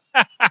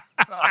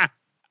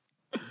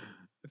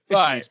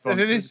 Right, so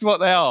this is what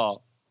they are.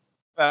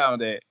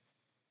 Found it.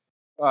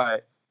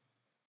 Right.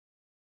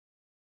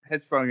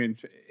 Headsprung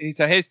intro.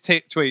 So his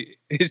tweet.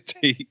 His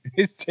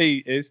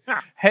tweet is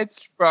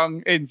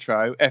Headsprung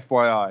intro.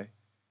 FYI,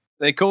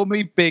 they call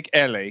me Big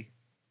Ellie,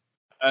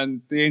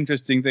 and the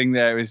interesting thing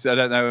there is I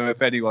don't know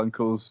if anyone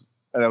calls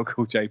LL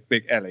Cool J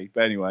Big Ellie,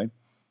 but anyway,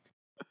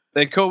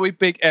 they call me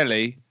Big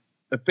Ellie.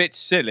 A bit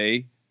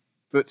silly,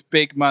 but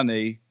big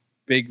money,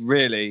 big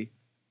really.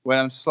 When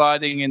I'm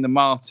sliding in the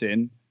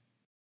Martin,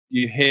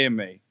 you hear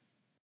me.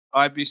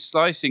 I'd be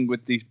slicing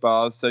with these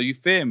bars, so you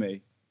fear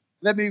me.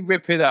 Let me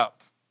rip it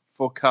up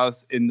for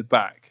cuz in the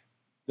back.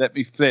 Let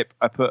me flip.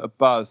 I put a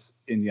buzz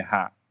in your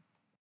hat.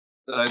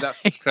 So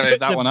that's cleared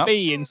that one up.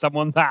 B in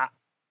someone's hat.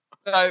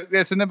 So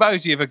there's an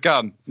emoji of a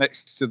gun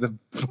next to the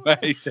where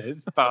he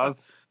says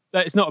buzz. So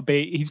it's not a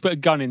B. He's put a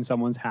gun in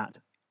someone's hat.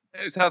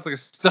 It sounds like a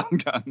stun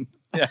gun.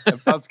 Yeah, a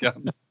buzz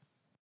gun.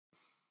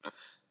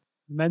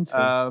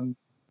 Mental.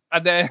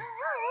 And then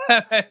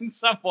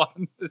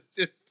someone has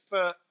just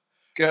put,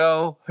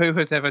 girl, who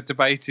has ever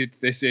debated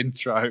this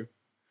intro?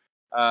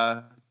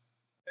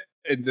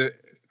 In the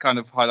kind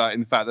of highlighting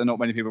the fact that not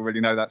many people really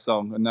know that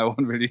song, and not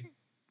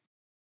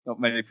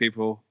many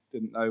people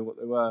didn't know what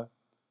they were.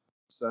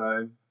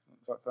 So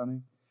that's quite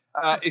funny.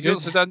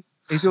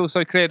 He's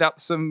also cleared up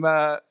some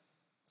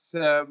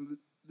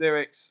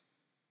lyrics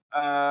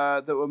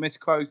that were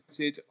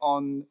misquoted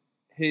on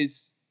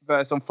his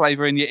verse on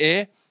 "Flavor in Your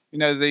Ear." You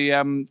know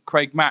the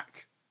Craig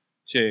Mack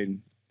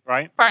tune,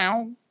 Right?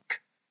 Bow,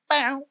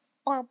 bow,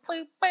 bow,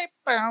 bow,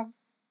 bow.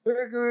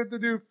 We're going to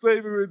do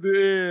 "Flavor in the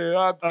Ear."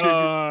 I'm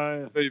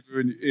kicking flavor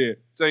in your ear.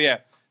 So yeah,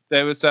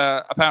 there was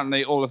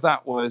apparently all of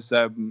that was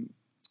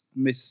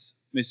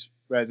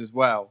misread as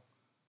well.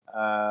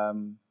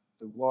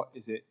 So what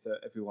is it that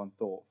everyone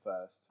thought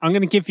first? I'm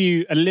going to give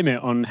you a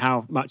limit on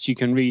how much you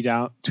can read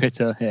out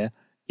Twitter here.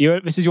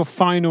 This is your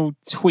final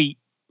tweet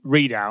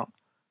readout.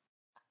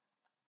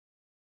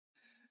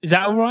 Is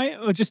that all right?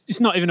 Or just it's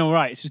not even all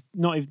right. It's just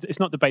not. It's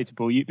not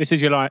debatable. This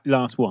is your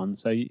last one,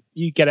 so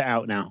you get it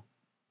out now.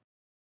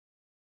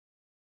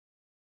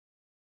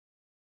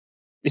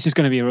 This is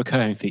going to be a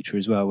recurring feature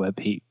as well, where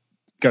Pete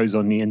goes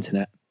on the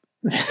internet.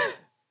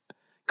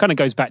 Kind of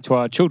goes back to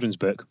our children's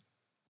book,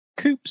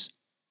 Coops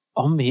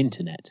on the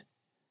Internet.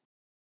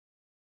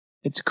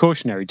 It's a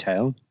cautionary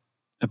tale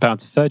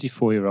about a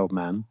 34-year-old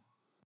man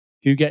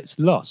who gets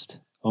lost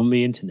on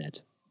the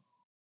internet.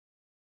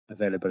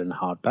 Available in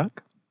hardback,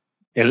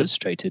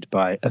 illustrated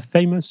by a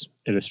famous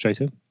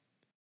illustrator,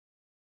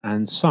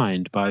 and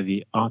signed by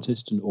the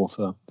artist and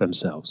author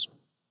themselves.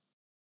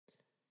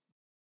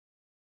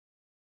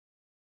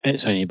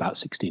 It's only about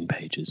 16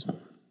 pages.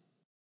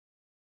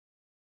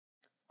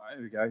 Right,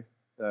 here we go.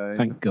 So,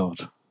 Thank God.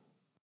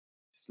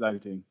 it's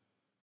loading.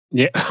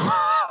 Yeah.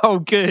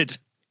 Oh, good.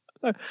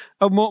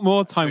 Oh,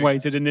 more time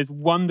wasted in this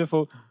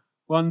wonderful,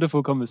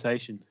 wonderful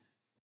conversation.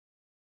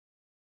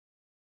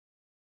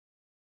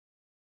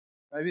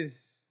 Maybe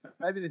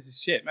this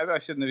is shit. Maybe I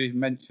shouldn't have even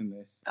mentioned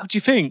this. How do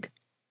you think?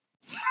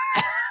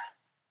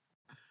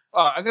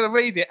 All right, I'm going to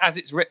read it as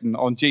it's written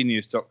on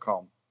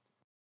Genius.com.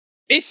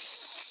 Is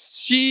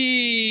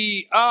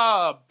she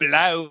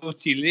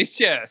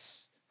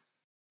delicious?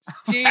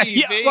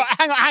 Stevie. Well,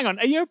 hang on.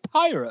 Are you a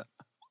pirate?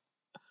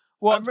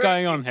 What's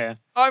going on here?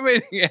 I'm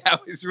reading it how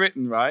it's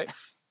written, right?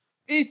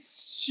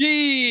 Is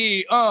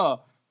she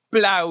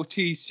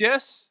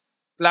bloutitious?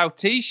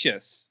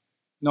 Bloutitious.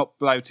 Not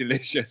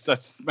blowtilicious. I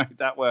just made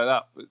that word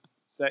up. But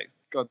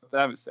God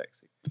damn, it's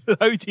sexy.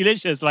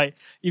 Bloatilicious, like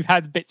you've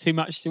had a bit too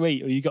much to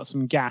eat or you got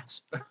some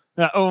gas.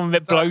 Oh, I'm a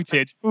bit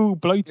bloated. Ooh,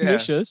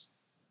 bloatilicious.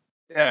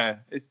 Yeah,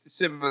 it's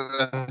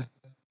similar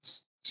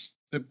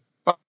to...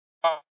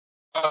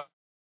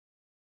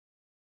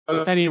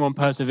 If anyone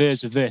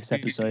perseveres with this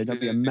episode, I'd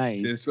be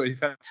amazed.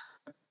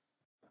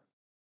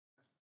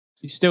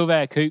 You still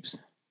there, Coops?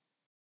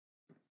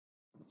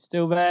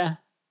 Still there?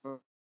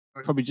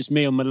 Probably just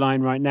me on my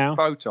line right now.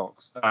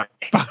 Botox.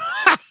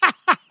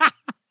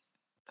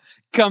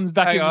 Comes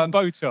back Hang in with on.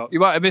 Botox. You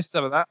might have missed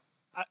some of that.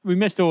 We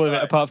missed all of it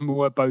Right. apart from the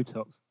word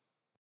Botox.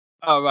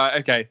 Oh,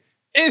 right, okay.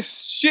 Is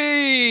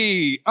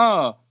she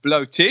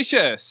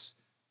bloatitious?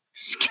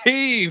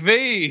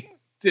 Skeevy.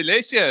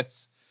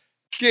 Delicious.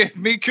 Give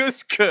me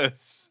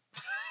couscous.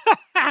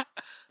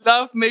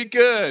 Love me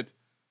good.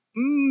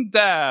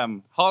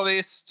 Damn.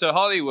 Hollis to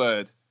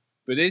Hollywood.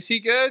 But is he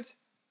good?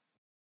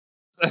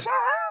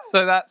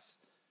 So that's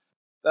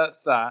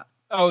that.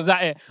 Oh, was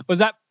that it? Was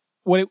that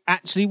what it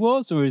actually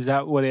was, or is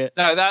that what it?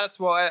 No, that's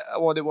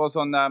what it was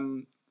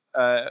on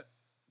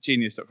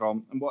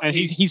Genius.com. And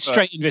he's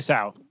straightened this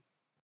out.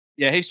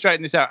 Yeah, he's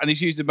straightened this out, and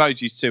he's used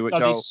emojis too. Which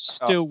Does I'll he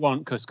still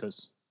want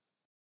couscous?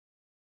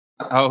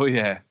 Oh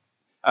yeah,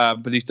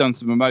 but he's done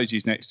some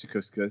emojis next to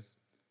couscous,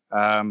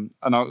 and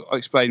I'll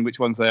explain which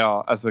ones they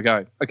are as we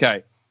go.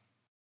 Okay,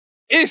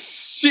 is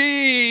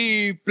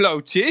she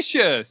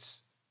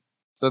bloatitious?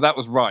 So that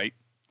was right.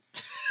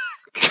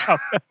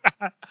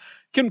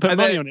 Couldn't put And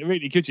money then- on it,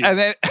 really, could you? And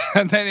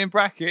then in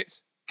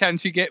brackets, can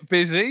she get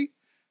busy?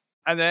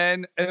 And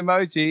then an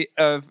emoji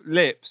of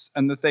lips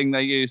and the thing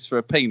they use for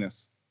a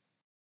penis.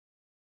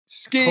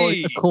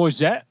 Ski. A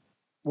courgette?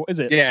 What is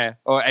it? Yeah,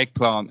 or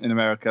eggplant in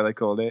America they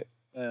call it.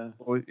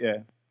 Or, yeah.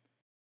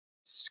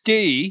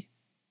 Ski,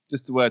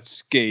 just the word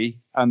ski,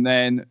 and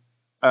then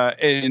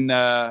in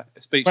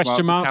speech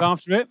Question marks, mark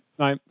after it?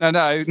 Like,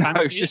 No,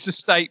 Fancy it's just a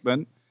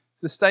statement.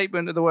 The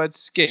statement of the word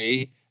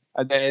ski,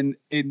 and then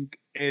in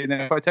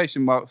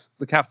quotation marks,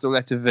 the capital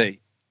letter V.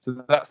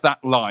 So that's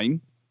that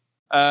line.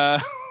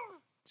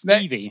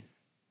 Stevie.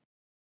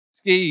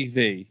 Ski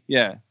V,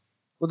 yeah.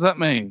 What does that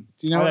mean?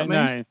 Do you know what it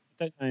means?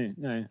 Don't know.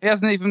 No. He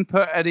hasn't even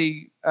put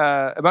any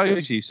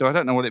emoji, so I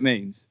don't know what it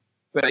means.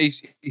 But he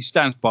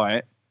stands by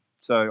it,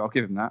 so I'll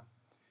give him that.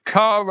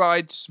 Car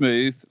ride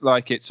smooth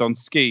like it's on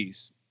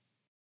skis.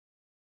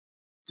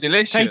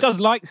 Delicious. So he does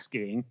like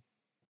skiing.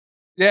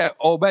 Yeah,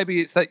 or maybe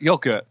it's that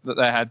yogurt that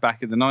they had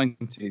back in the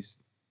 90s.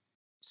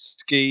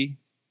 Ski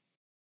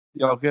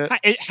yogurt.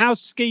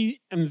 How's ski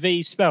and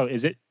V spelled?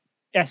 Is it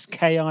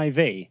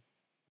SKIV?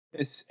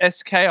 It's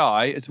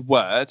SKI, it's a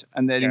word,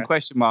 and then in Yeah.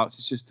 question marks,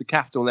 it's just the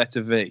capital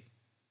letter V.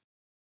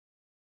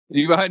 Are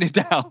you writing it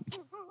down?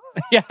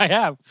 Yeah, I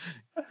have.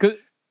 'Cause,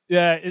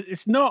 yeah,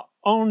 it's not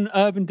on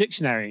Urban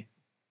Dictionary.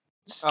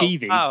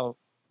 Skeevy. Oh,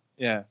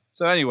 yeah.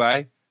 So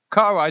anyway,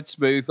 car ride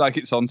smooth like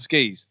it's on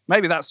skis.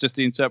 Maybe that's just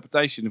the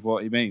interpretation of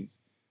what he means.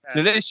 Yeah.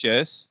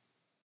 Delicious.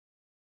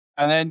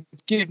 And then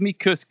give me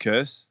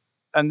couscous.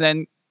 And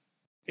then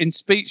in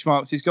speech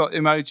marks, he's got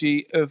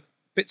emoji of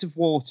bits of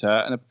water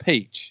and a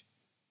peach,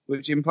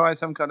 which implies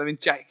some kind of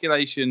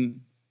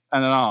ejaculation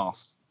and an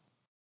arse.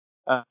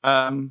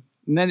 And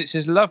then it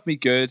says, love me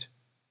good.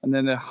 And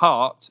then a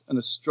heart and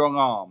a strong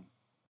arm.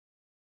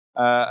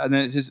 And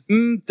then it says,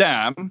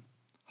 damn.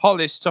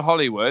 Hollis to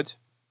Hollywood.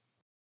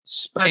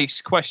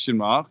 space ?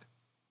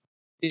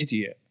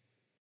 Idiot.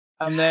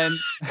 And then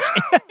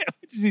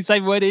Does he say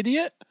the word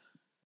idiot?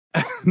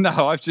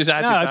 no, I've just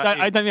added No, that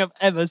I don't think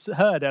I've ever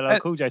heard LL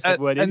Cool J say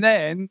the word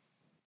idiot.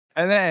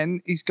 And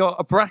then he's got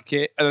a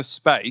bracket and a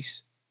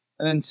space,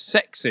 and then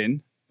sexing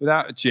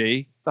without a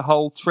G the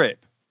whole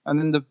trip. And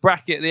then the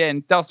bracket at the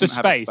end doesn't The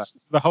have a space,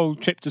 space. the whole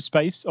trip to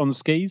space on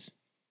skis.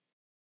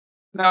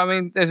 No, I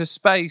mean there's a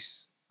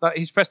space. Like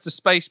he's pressed the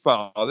space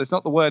bar. There's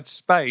not the word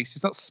space.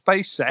 It's not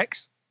space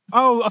sex.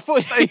 Oh, I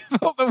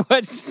thought the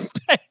word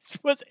space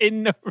was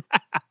in the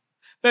rap.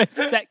 There's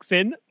sex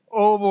in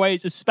all the way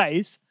to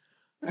space,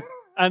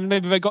 and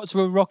maybe they got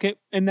to a rocket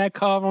in their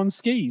car on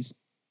skis.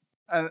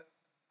 And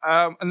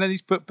then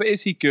he's put, but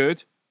is he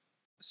good?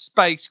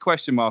 Space ?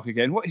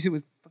 Again. What is it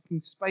with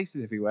fucking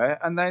spaces everywhere?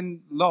 And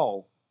then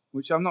lol,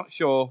 which I'm not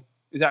sure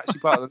is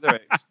actually part of the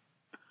lyrics.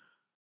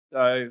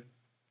 So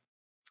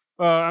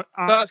Well,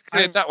 that's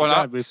cleared that one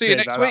glad up. we've See you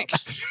cleared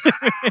next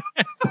that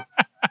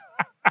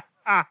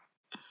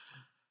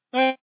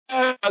week.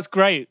 That's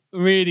great.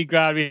 Really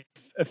glad we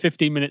have a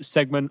 15-minute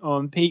segment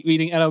on Pete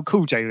reading LL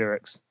Cool J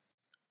lyrics.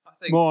 I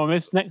think More on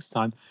this next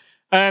time.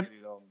 really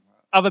long.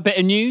 Other bit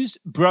of news: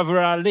 Brother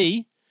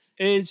Ali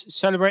is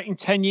celebrating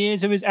 10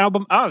 years of his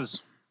album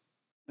Us.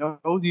 No,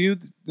 you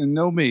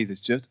know me. There's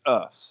just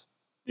us.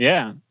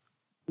 Yeah.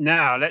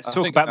 Now let's I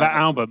talk think about that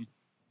that's- album.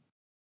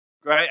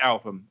 Great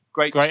album.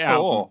 Great Great tour.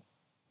 album.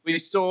 We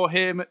saw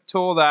him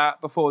tour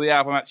that before the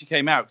album actually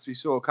came out because we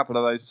saw a couple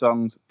of those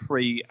songs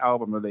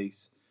pre-album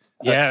release.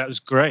 Yeah, that was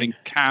great. In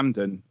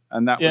Camden,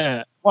 and that was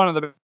Yeah. one of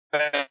the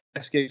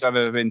best gigs I've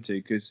ever been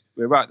to because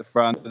we were right at the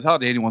front. There's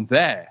hardly anyone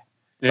there.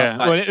 Yeah.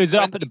 Like, Well, it was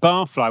up at the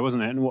Barfly,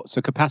 wasn't it? And what's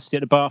the capacity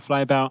at the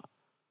Barfly? About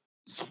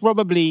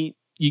probably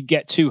you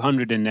get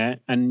 200 in there,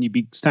 and you'd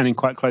be standing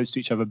quite close to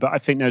each other. But I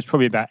think there was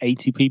probably about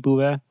 80 people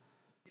there.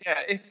 Yeah,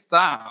 if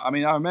that. I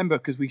mean, I remember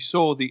because we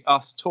saw the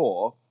Us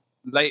tour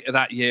later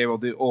that year, or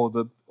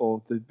the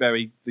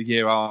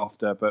year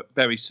after, but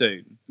very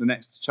soon. The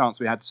next chance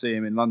we had to see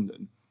him in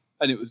London,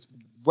 and it was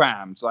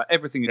Rams. Like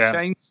everything had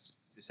changed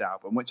since this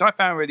album, which I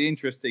found really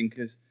interesting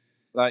because,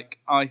 like,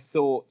 I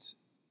thought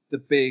the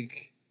big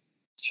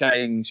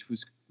change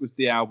was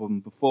the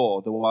album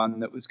before, the one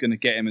that was going to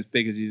get him as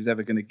big as he was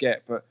ever going to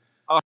get. But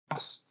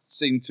Us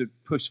seemed to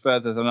push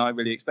further than I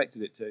really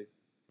expected it to.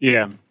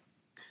 Yeah.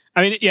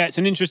 I mean, yeah, it's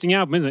an interesting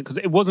album, isn't it? Because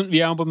it wasn't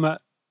the album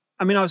that.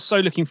 I mean, I was so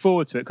looking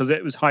forward to it because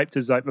it was hyped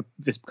as like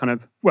this kind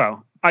of.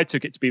 Well, I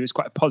took it to be it was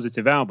quite a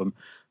positive album,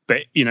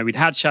 but you know, we'd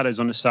had Shadows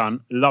on the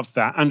Sun, loved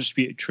that,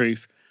 Undisputed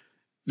Truth,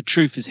 The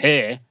Truth Is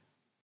Here,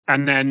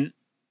 and then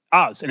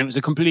Us, and it was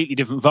a completely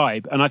different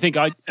vibe. And I think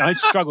I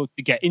struggled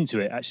to get into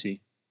it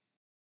actually.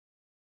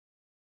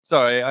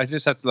 Sorry, I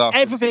just had to laugh.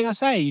 Everything I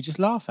say, you just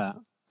laugh at.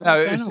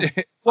 No, it was.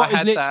 What I is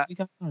had literally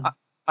that. going on?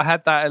 I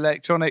had that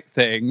electronic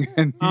thing,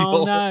 and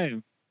Oh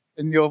no!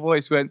 and your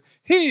voice went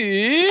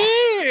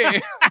 "Hey!"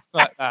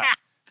 like that.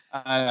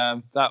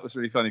 And that was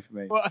really funny for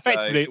me. Well,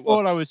 effectively, So it was-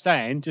 all I was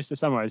saying, just to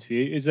summarise for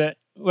you, is that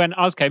when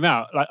Us came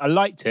out, like I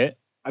liked it.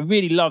 I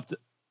really loved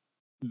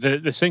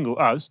the single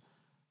Us.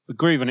 The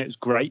groove on it was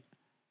great,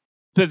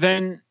 but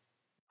then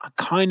I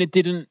kind of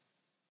didn't.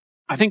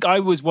 I think I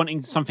was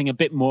wanting something a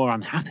bit more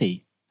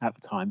unhappy at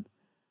the time,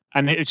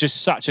 and it was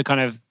just such a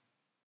kind of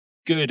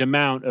good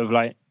amount of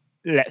like,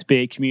 let's be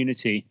a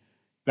community,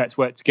 let's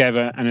work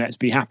together, and let's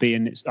be happy,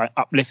 and it's like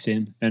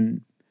uplifting.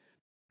 And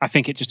I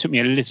think it just took me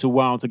a little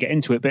while to get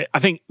into it. But I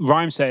think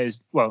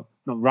Rhymesayers, well,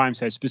 not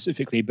Rhymesayers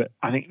specifically, but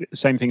I think the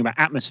same thing about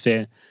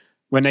Atmosphere.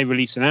 When they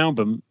release an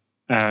album,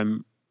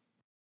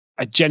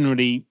 I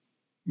generally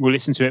will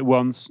listen to it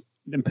once,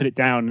 then put it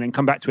down, and then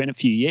come back to it in a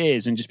few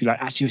years and just be like,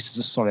 actually, this is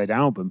a solid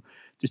album.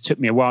 It just took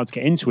me a while to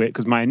get into it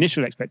because my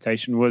initial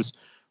expectation was,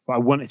 well, I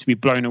want it to be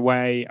blown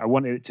away. I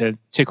wanted it to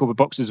tick all the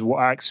boxes of what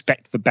I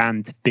expect the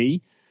band to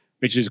be,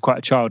 which is quite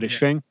a childish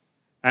thing.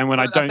 And when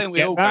I don't think we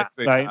get all that,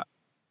 go through like, that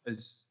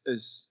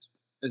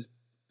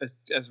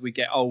as we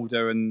get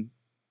older, and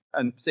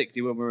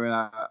particularly when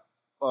we're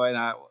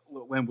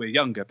when we're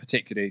younger,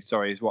 particularly,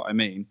 sorry, is what I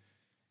mean,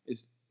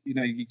 is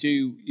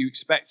you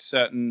expect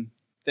certain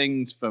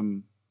things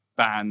from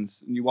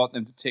bands and you want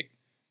them to tick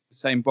the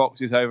same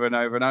boxes over and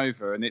over and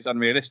over, and it's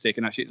unrealistic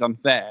and actually it's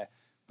unfair.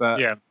 But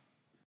yeah,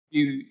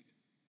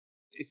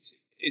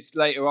 it's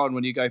later on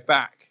when you go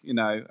back,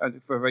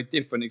 for a very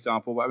different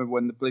example. I remember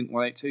when the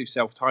Blink-182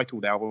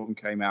 self-titled album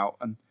came out,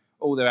 and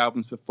all their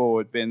albums before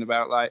had been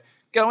about like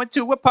going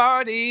to a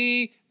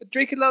party,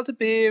 drinking lots of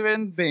beer,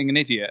 and being an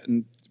idiot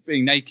and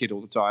being naked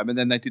all the time. And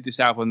then they did this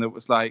album that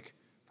was like,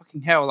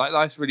 fucking hell, like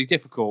life's really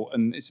difficult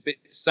and it's a bit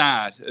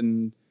sad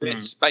and a bit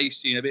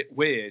spacey and a bit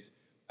weird.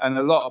 And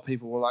a lot of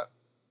people were like,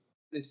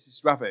 this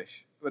is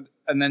rubbish.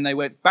 And then they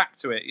went back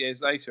to it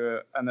years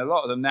later, and a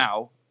lot of them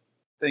now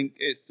think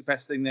it's the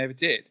best thing they ever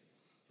did.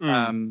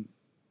 So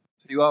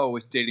you are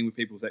always dealing with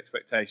people's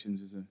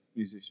expectations as a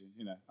musician.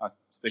 I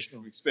speak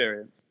from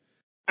experience.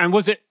 And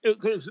was it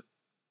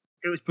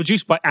was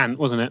produced by Ant,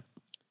 wasn't it?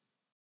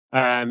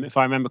 If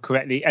I remember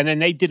correctly. And then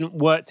they didn't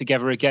work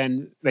together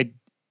again.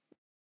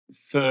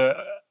 For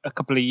a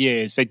couple of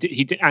years.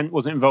 Ant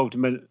wasn't involved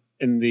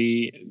in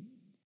the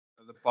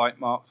The bite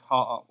marked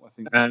Heart Up, I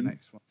think. Um, The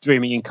next one.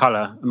 Dreaming in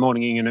Colour,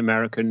 Morning in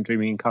America, and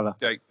Dreaming in Colour.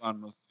 Jake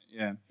one was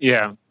yeah.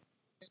 Yeah.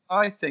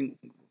 I think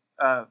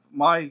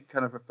my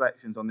kind of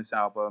reflections on this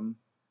album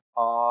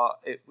are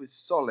it was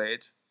solid.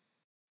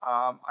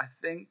 I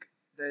think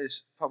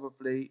there's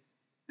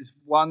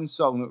one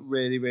song that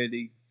really,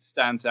 really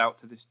stands out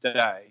to this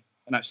day.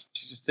 And actually,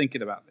 just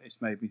thinking about this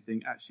made me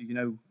think, actually,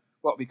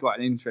 what would be quite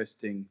an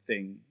interesting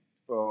thing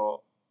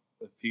for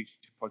the future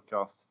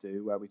podcast to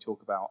do, where we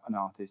talk about an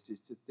artist, is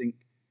to think,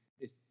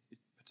 is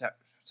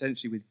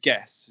potentially with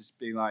guests, is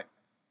being like,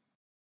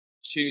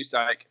 choose,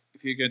 like,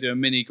 if you're going to do a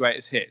mini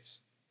greatest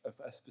hits of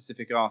a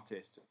specific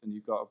artist, and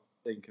you've got to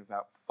think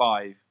about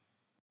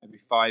maybe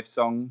five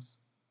songs.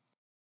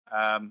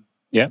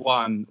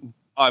 One,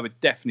 I would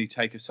definitely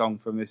take a song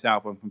from this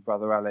album from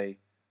Brother Ali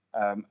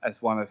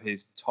as one of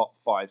his top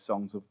 5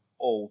 songs of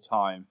all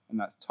time, and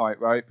that's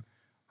Tightrope.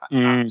 I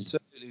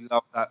absolutely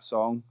love that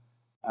song.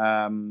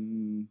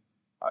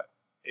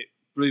 It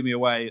blew me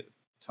away at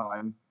the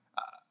time.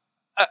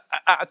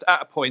 At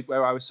a point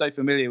where I was so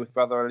familiar with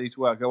Brother Ali's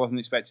work, I wasn't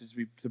expected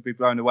to be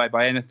blown away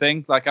by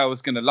anything. Like, I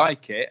was going to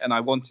like it, and I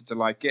wanted to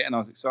like it, and I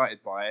was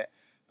excited by it.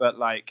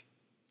 But I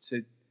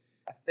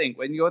think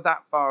when you're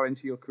that far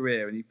into your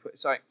career, and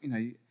it's like,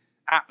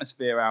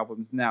 atmosphere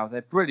albums now,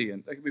 they're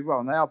brilliant. Don't get me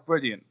wrong, they are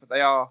brilliant, but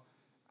they are,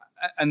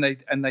 and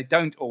they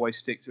don't always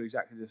stick to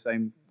exactly the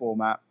same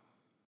format.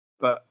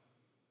 But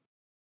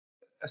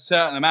a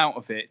certain amount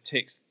of it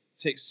ticks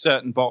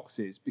certain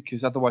boxes,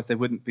 because otherwise they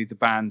wouldn't be the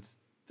band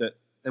that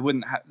they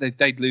wouldn't have.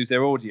 They'd lose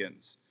their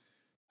audience.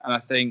 And I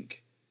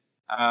think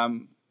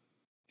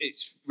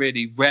it's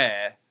really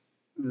rare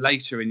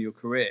later in your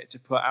career to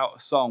put out a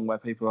song where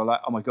people are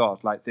like, oh my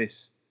God, like,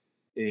 this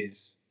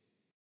is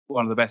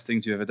one of the best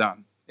things you've ever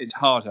done. It's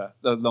harder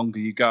the longer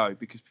you go,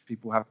 because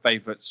people have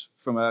favourites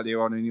from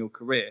earlier on in your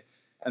career.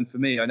 And for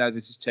me, I know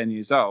this is 10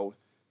 years old,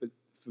 but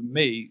for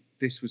me,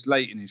 this was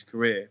late in his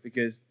career,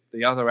 because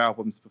the other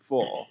albums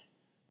before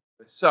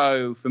were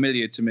so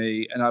familiar to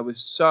me, and I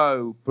was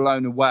so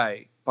blown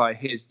away by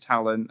his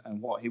talent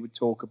and what he would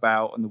talk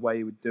about and the way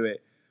he would do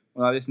it.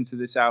 When I listened to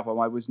this album,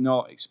 I was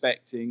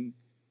expecting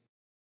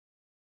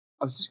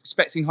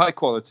high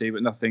quality,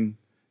 but nothing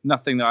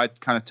that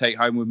I'd kind of take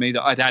home with me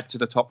that I'd add to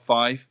the top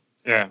 5.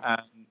 Yeah.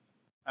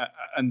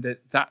 And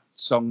that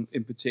song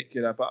in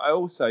particular. But I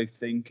also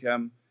think,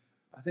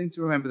 I think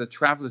to remember the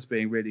Travellers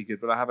being really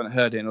good, but I haven't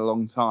heard it in a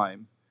long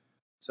time.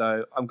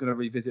 So I'm going to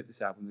revisit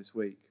this album this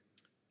week.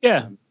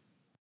 Yeah.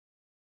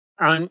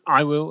 And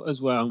I will as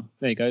well.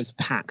 There you go. It's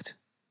packed.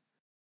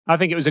 I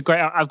think it was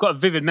I've got a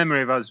vivid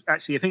memory of us.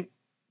 Actually, I think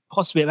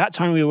possibly at that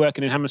time we were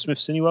working in Hammersmith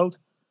Cineworld.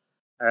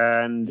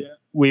 And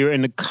we were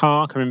in the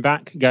car coming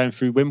back, going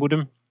through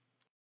Wimbledon.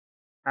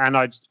 And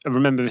I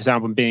remember this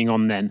album being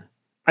on then.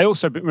 I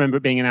also remember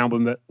it being an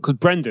album that, because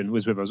Brendan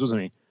was with us,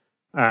 wasn't he?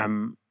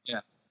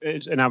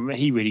 It's an album that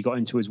he really got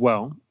into as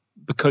well,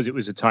 because it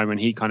was a time when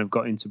he kind of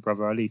got into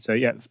Brother Ali. So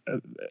yeah,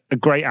 a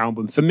great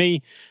album. For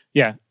me,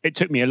 yeah, it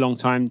took me a long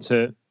time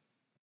to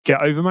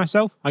get over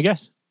myself, I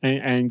guess,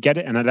 and get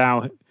it and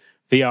allow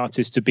the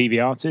artist to be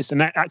the artist.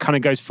 And that kind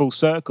of goes full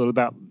circle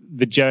about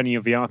the journey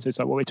of the artist,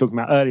 like what we were talking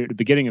about earlier at the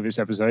beginning of this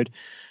episode,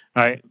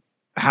 right?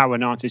 How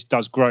an artist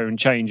does grow and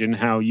change, and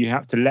how you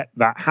have to let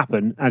that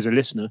happen as a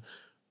listener,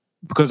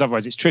 because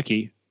otherwise it's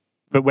tricky.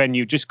 But when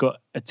you've just got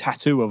a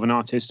tattoo of an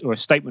artist or a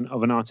statement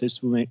of an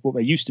artist, what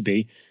they used to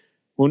be,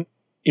 well,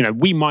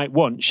 we might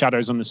want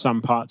Shadows on the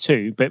Sun Part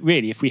 2, but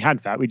really, if we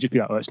had that, we'd just be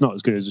like, oh, it's not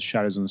as good as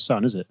Shadows on the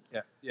Sun, is it?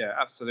 Yeah,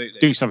 absolutely.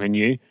 Do something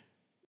new.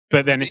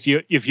 But then if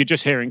you're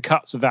just hearing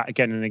cuts of that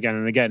again and again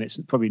and again, it's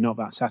probably not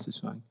that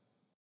satisfying.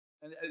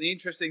 And the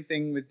interesting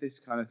thing with this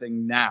kind of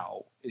thing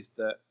now is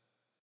that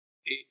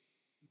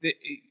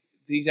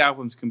these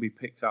albums can be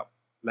picked up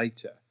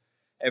later.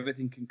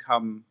 Everything can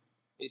come.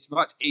 It's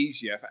much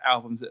easier for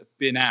albums that have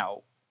been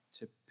out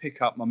to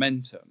pick up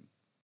momentum.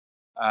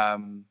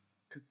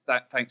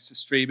 Thanks to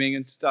streaming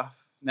and stuff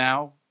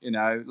now,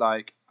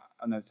 like,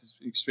 I know it's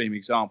an extreme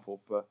example,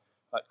 but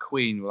like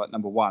Queen were like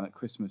number 1 at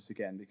Christmas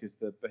again, because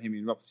the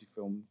Bohemian Rhapsody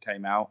film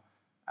came out,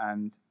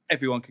 and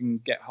everyone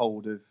can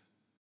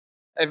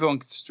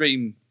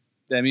stream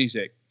their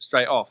music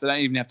straight off. They don't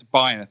even have to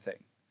buy anything.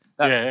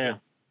 You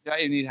don't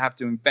even need to have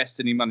to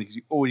invest any money, because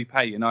you already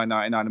pay your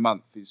 $9.99 a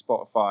month for your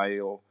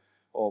Spotify or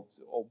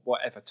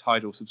whatever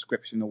Tidal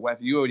subscription or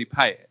whatever. You already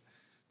pay it.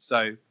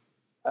 So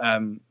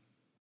the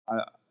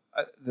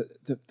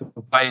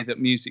way that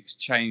music's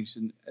changed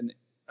and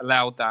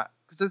allowed that,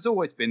 because there's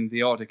always been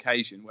the odd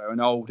occasion where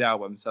an old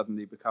album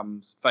suddenly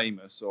becomes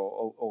famous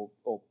or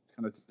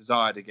kind of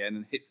desired again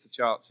and hits the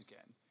charts again.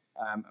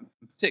 And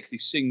particularly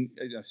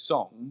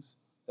songs.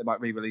 They might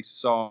re-release a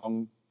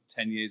song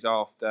 10 years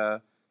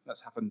after.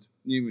 That's happened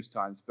numerous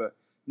times. But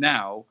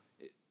now,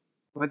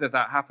 whether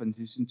that happens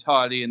is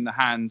entirely in the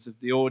hands of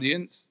the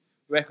audience.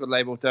 The record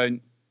label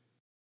don't.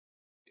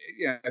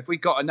 If we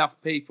got enough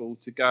people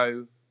to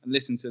go and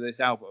listen to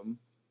this album,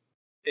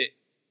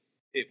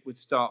 it would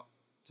start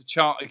to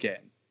chart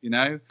again. you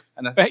know.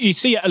 And But you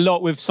see it a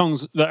lot with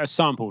songs that are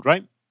sampled,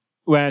 right?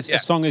 Whereas a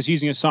song is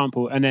using a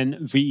sample, and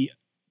then the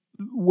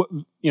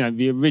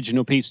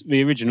original piece,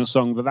 the original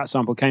song that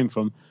sample came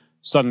from,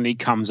 suddenly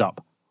comes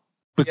up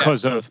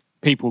because of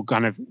people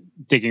kind of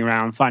digging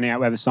around, finding out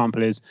where the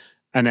sample is,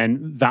 and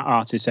then that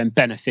artist then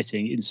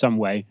benefiting in some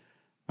way,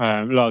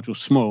 large or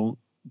small,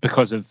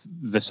 because of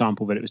the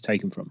sample that it was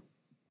taken from.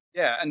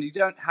 Yeah, and you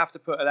don't have to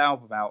put an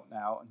album out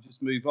now and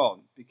just move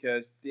on,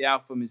 because the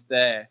album is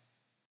there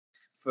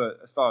for,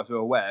 as far as we're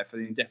aware, for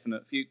the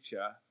indefinite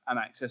future and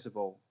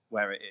accessible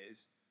where it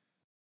is.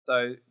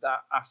 So that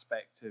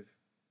aspect of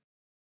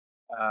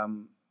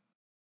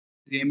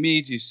the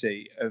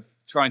immediacy of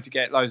trying to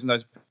get loads and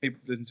loads of people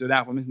to listen to an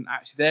album isn't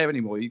actually there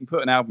anymore. You can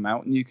put an album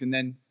out and you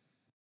can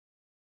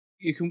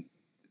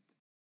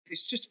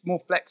it's just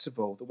more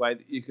flexible the way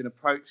that you can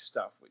approach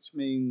stuff, which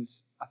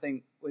means I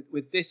think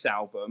with this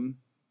album,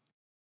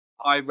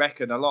 I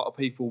reckon a lot of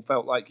people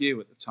felt like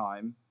you at the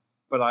time,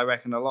 but I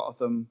reckon a lot of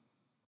them,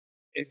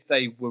 if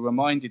they were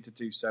reminded to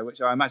do so,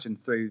 which I imagine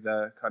through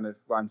the kind of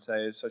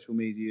Rhymesayers social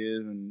media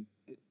and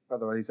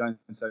Brother Ollie's own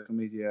social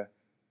media,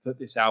 that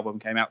this album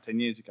came out 10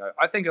 years ago.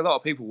 I think a lot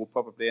of people will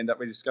probably end up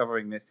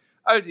rediscovering this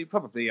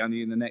probably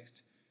only in the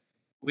next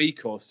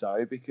week or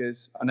so,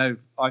 because I know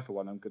I, for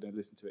one, I'm going to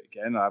listen to it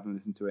again. I haven't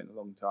listened to it in a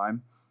long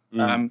time.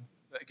 But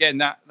again,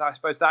 that I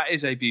suppose that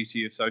is a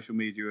beauty of social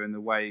media and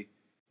the way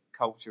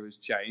culture has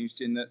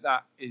changed, in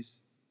that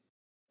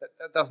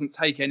doesn't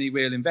take any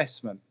real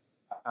investment.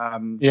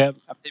 And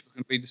people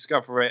can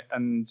rediscover it,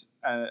 and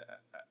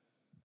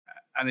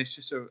it's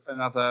just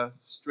another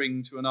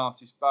string to an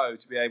artist's bow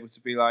to be able to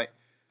be like,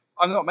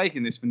 I'm not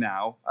making this for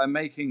now. I'm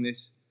making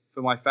this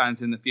for my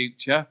fans in the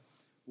future,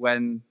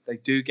 when they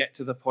do get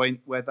to the point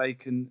where they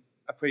can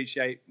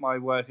appreciate my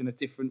work in a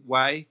different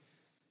way.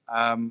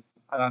 And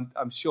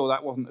I'm sure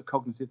that wasn't a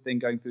cognitive thing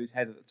going through his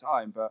head at the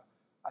time, but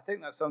I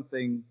think that's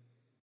something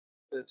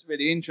that's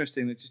really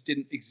interesting that just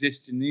didn't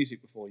exist in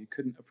music before. You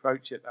couldn't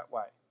approach it that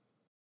way.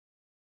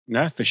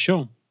 No, for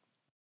sure.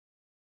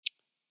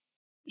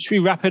 Should we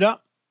wrap it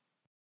up?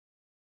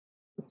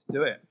 Let's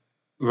do it.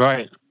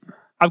 Right.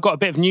 I've got a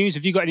bit of news.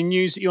 Have you got any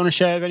news that you want to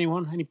share with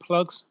anyone? Any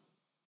plugs?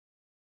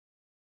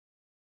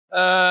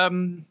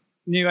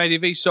 New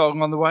ADV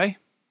song on the way.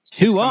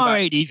 Who are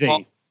ADV?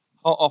 Hot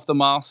off the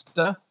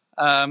master.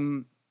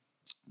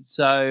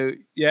 So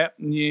yeah,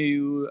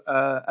 new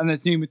and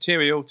there's new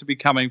material to be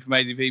coming from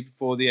ADV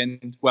before the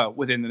end. Well,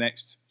 within the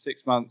next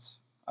 6 months,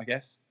 I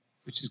guess.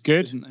 Which is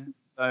good. Isn't there?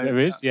 So there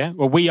is, yeah.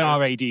 Well, we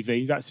are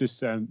ADV. That's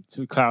just to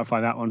clarify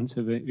that one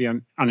to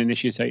the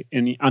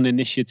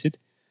uninitiated.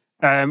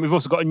 We've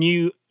also got a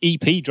new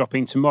EP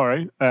dropping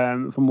tomorrow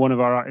from one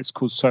of our artists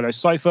called Solo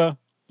Cypher.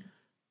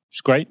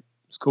 It's great.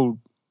 It's called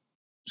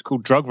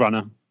Drug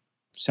Runner.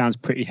 Sounds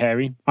pretty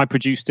hairy. I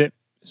produced it.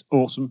 It's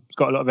awesome. It's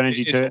got a lot of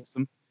energy to it.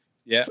 Awesome.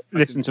 Yeah.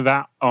 Listen to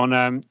that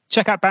on.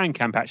 Check out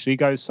Bandcamp. Actually,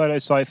 go Solo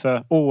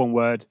Cypher, all one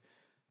word,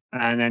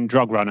 and then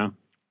Drug Runner,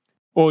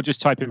 or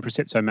just type in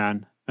Precipto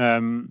Man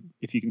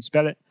if you can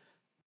spell it.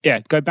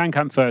 Yeah, go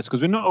Bandcamp first,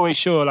 because we're not always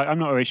sure. Like, I'm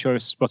not always sure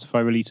if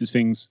Spotify releases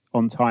things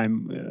on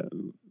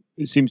time.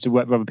 It seems to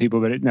work with other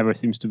people, but it never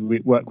seems to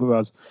work with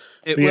us.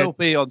 It will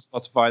be on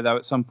Spotify though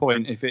at some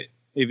point,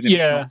 even if it's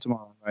not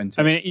tomorrow.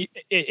 I mean,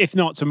 if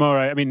not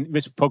tomorrow, I mean,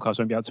 this podcast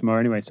won't be out tomorrow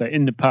anyway. So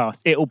in the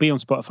past, it will be on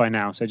Spotify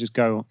now. So just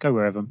go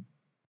wherever.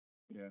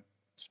 Yeah,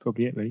 that's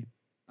probably it, really.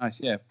 Nice.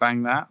 Yeah,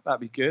 bang that.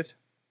 That'd be good.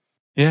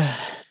 Yeah.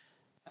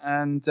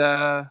 And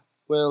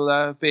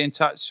we'll be in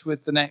touch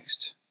with the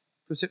next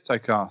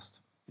Preciptocast.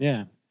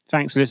 Yeah.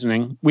 Thanks for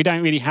listening. We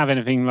don't really have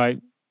anything like.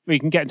 We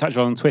can get in touch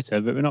on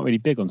Twitter, but we're not really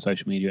big on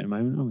social media at the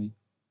moment, are we?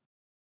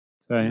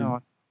 So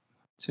no,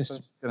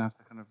 just going to have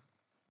to kind of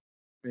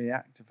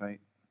reactivate,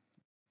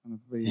 kind of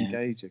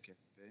re-engage, I guess,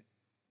 a bit.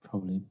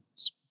 Probably.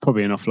 It's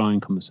probably an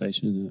offline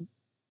conversation, isn't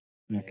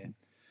it? Okay.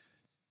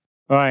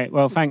 All right.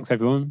 Well, thanks,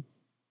 everyone.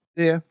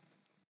 See ya.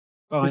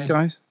 Bye. Thanks,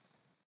 guys.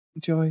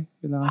 Enjoy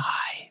your life.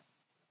 Bye.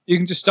 You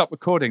can just stop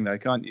recording, though,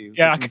 can't you?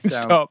 Yeah, I can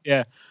stop.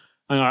 Yeah.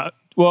 All right.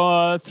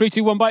 Well, 3,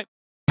 2, 1, bye.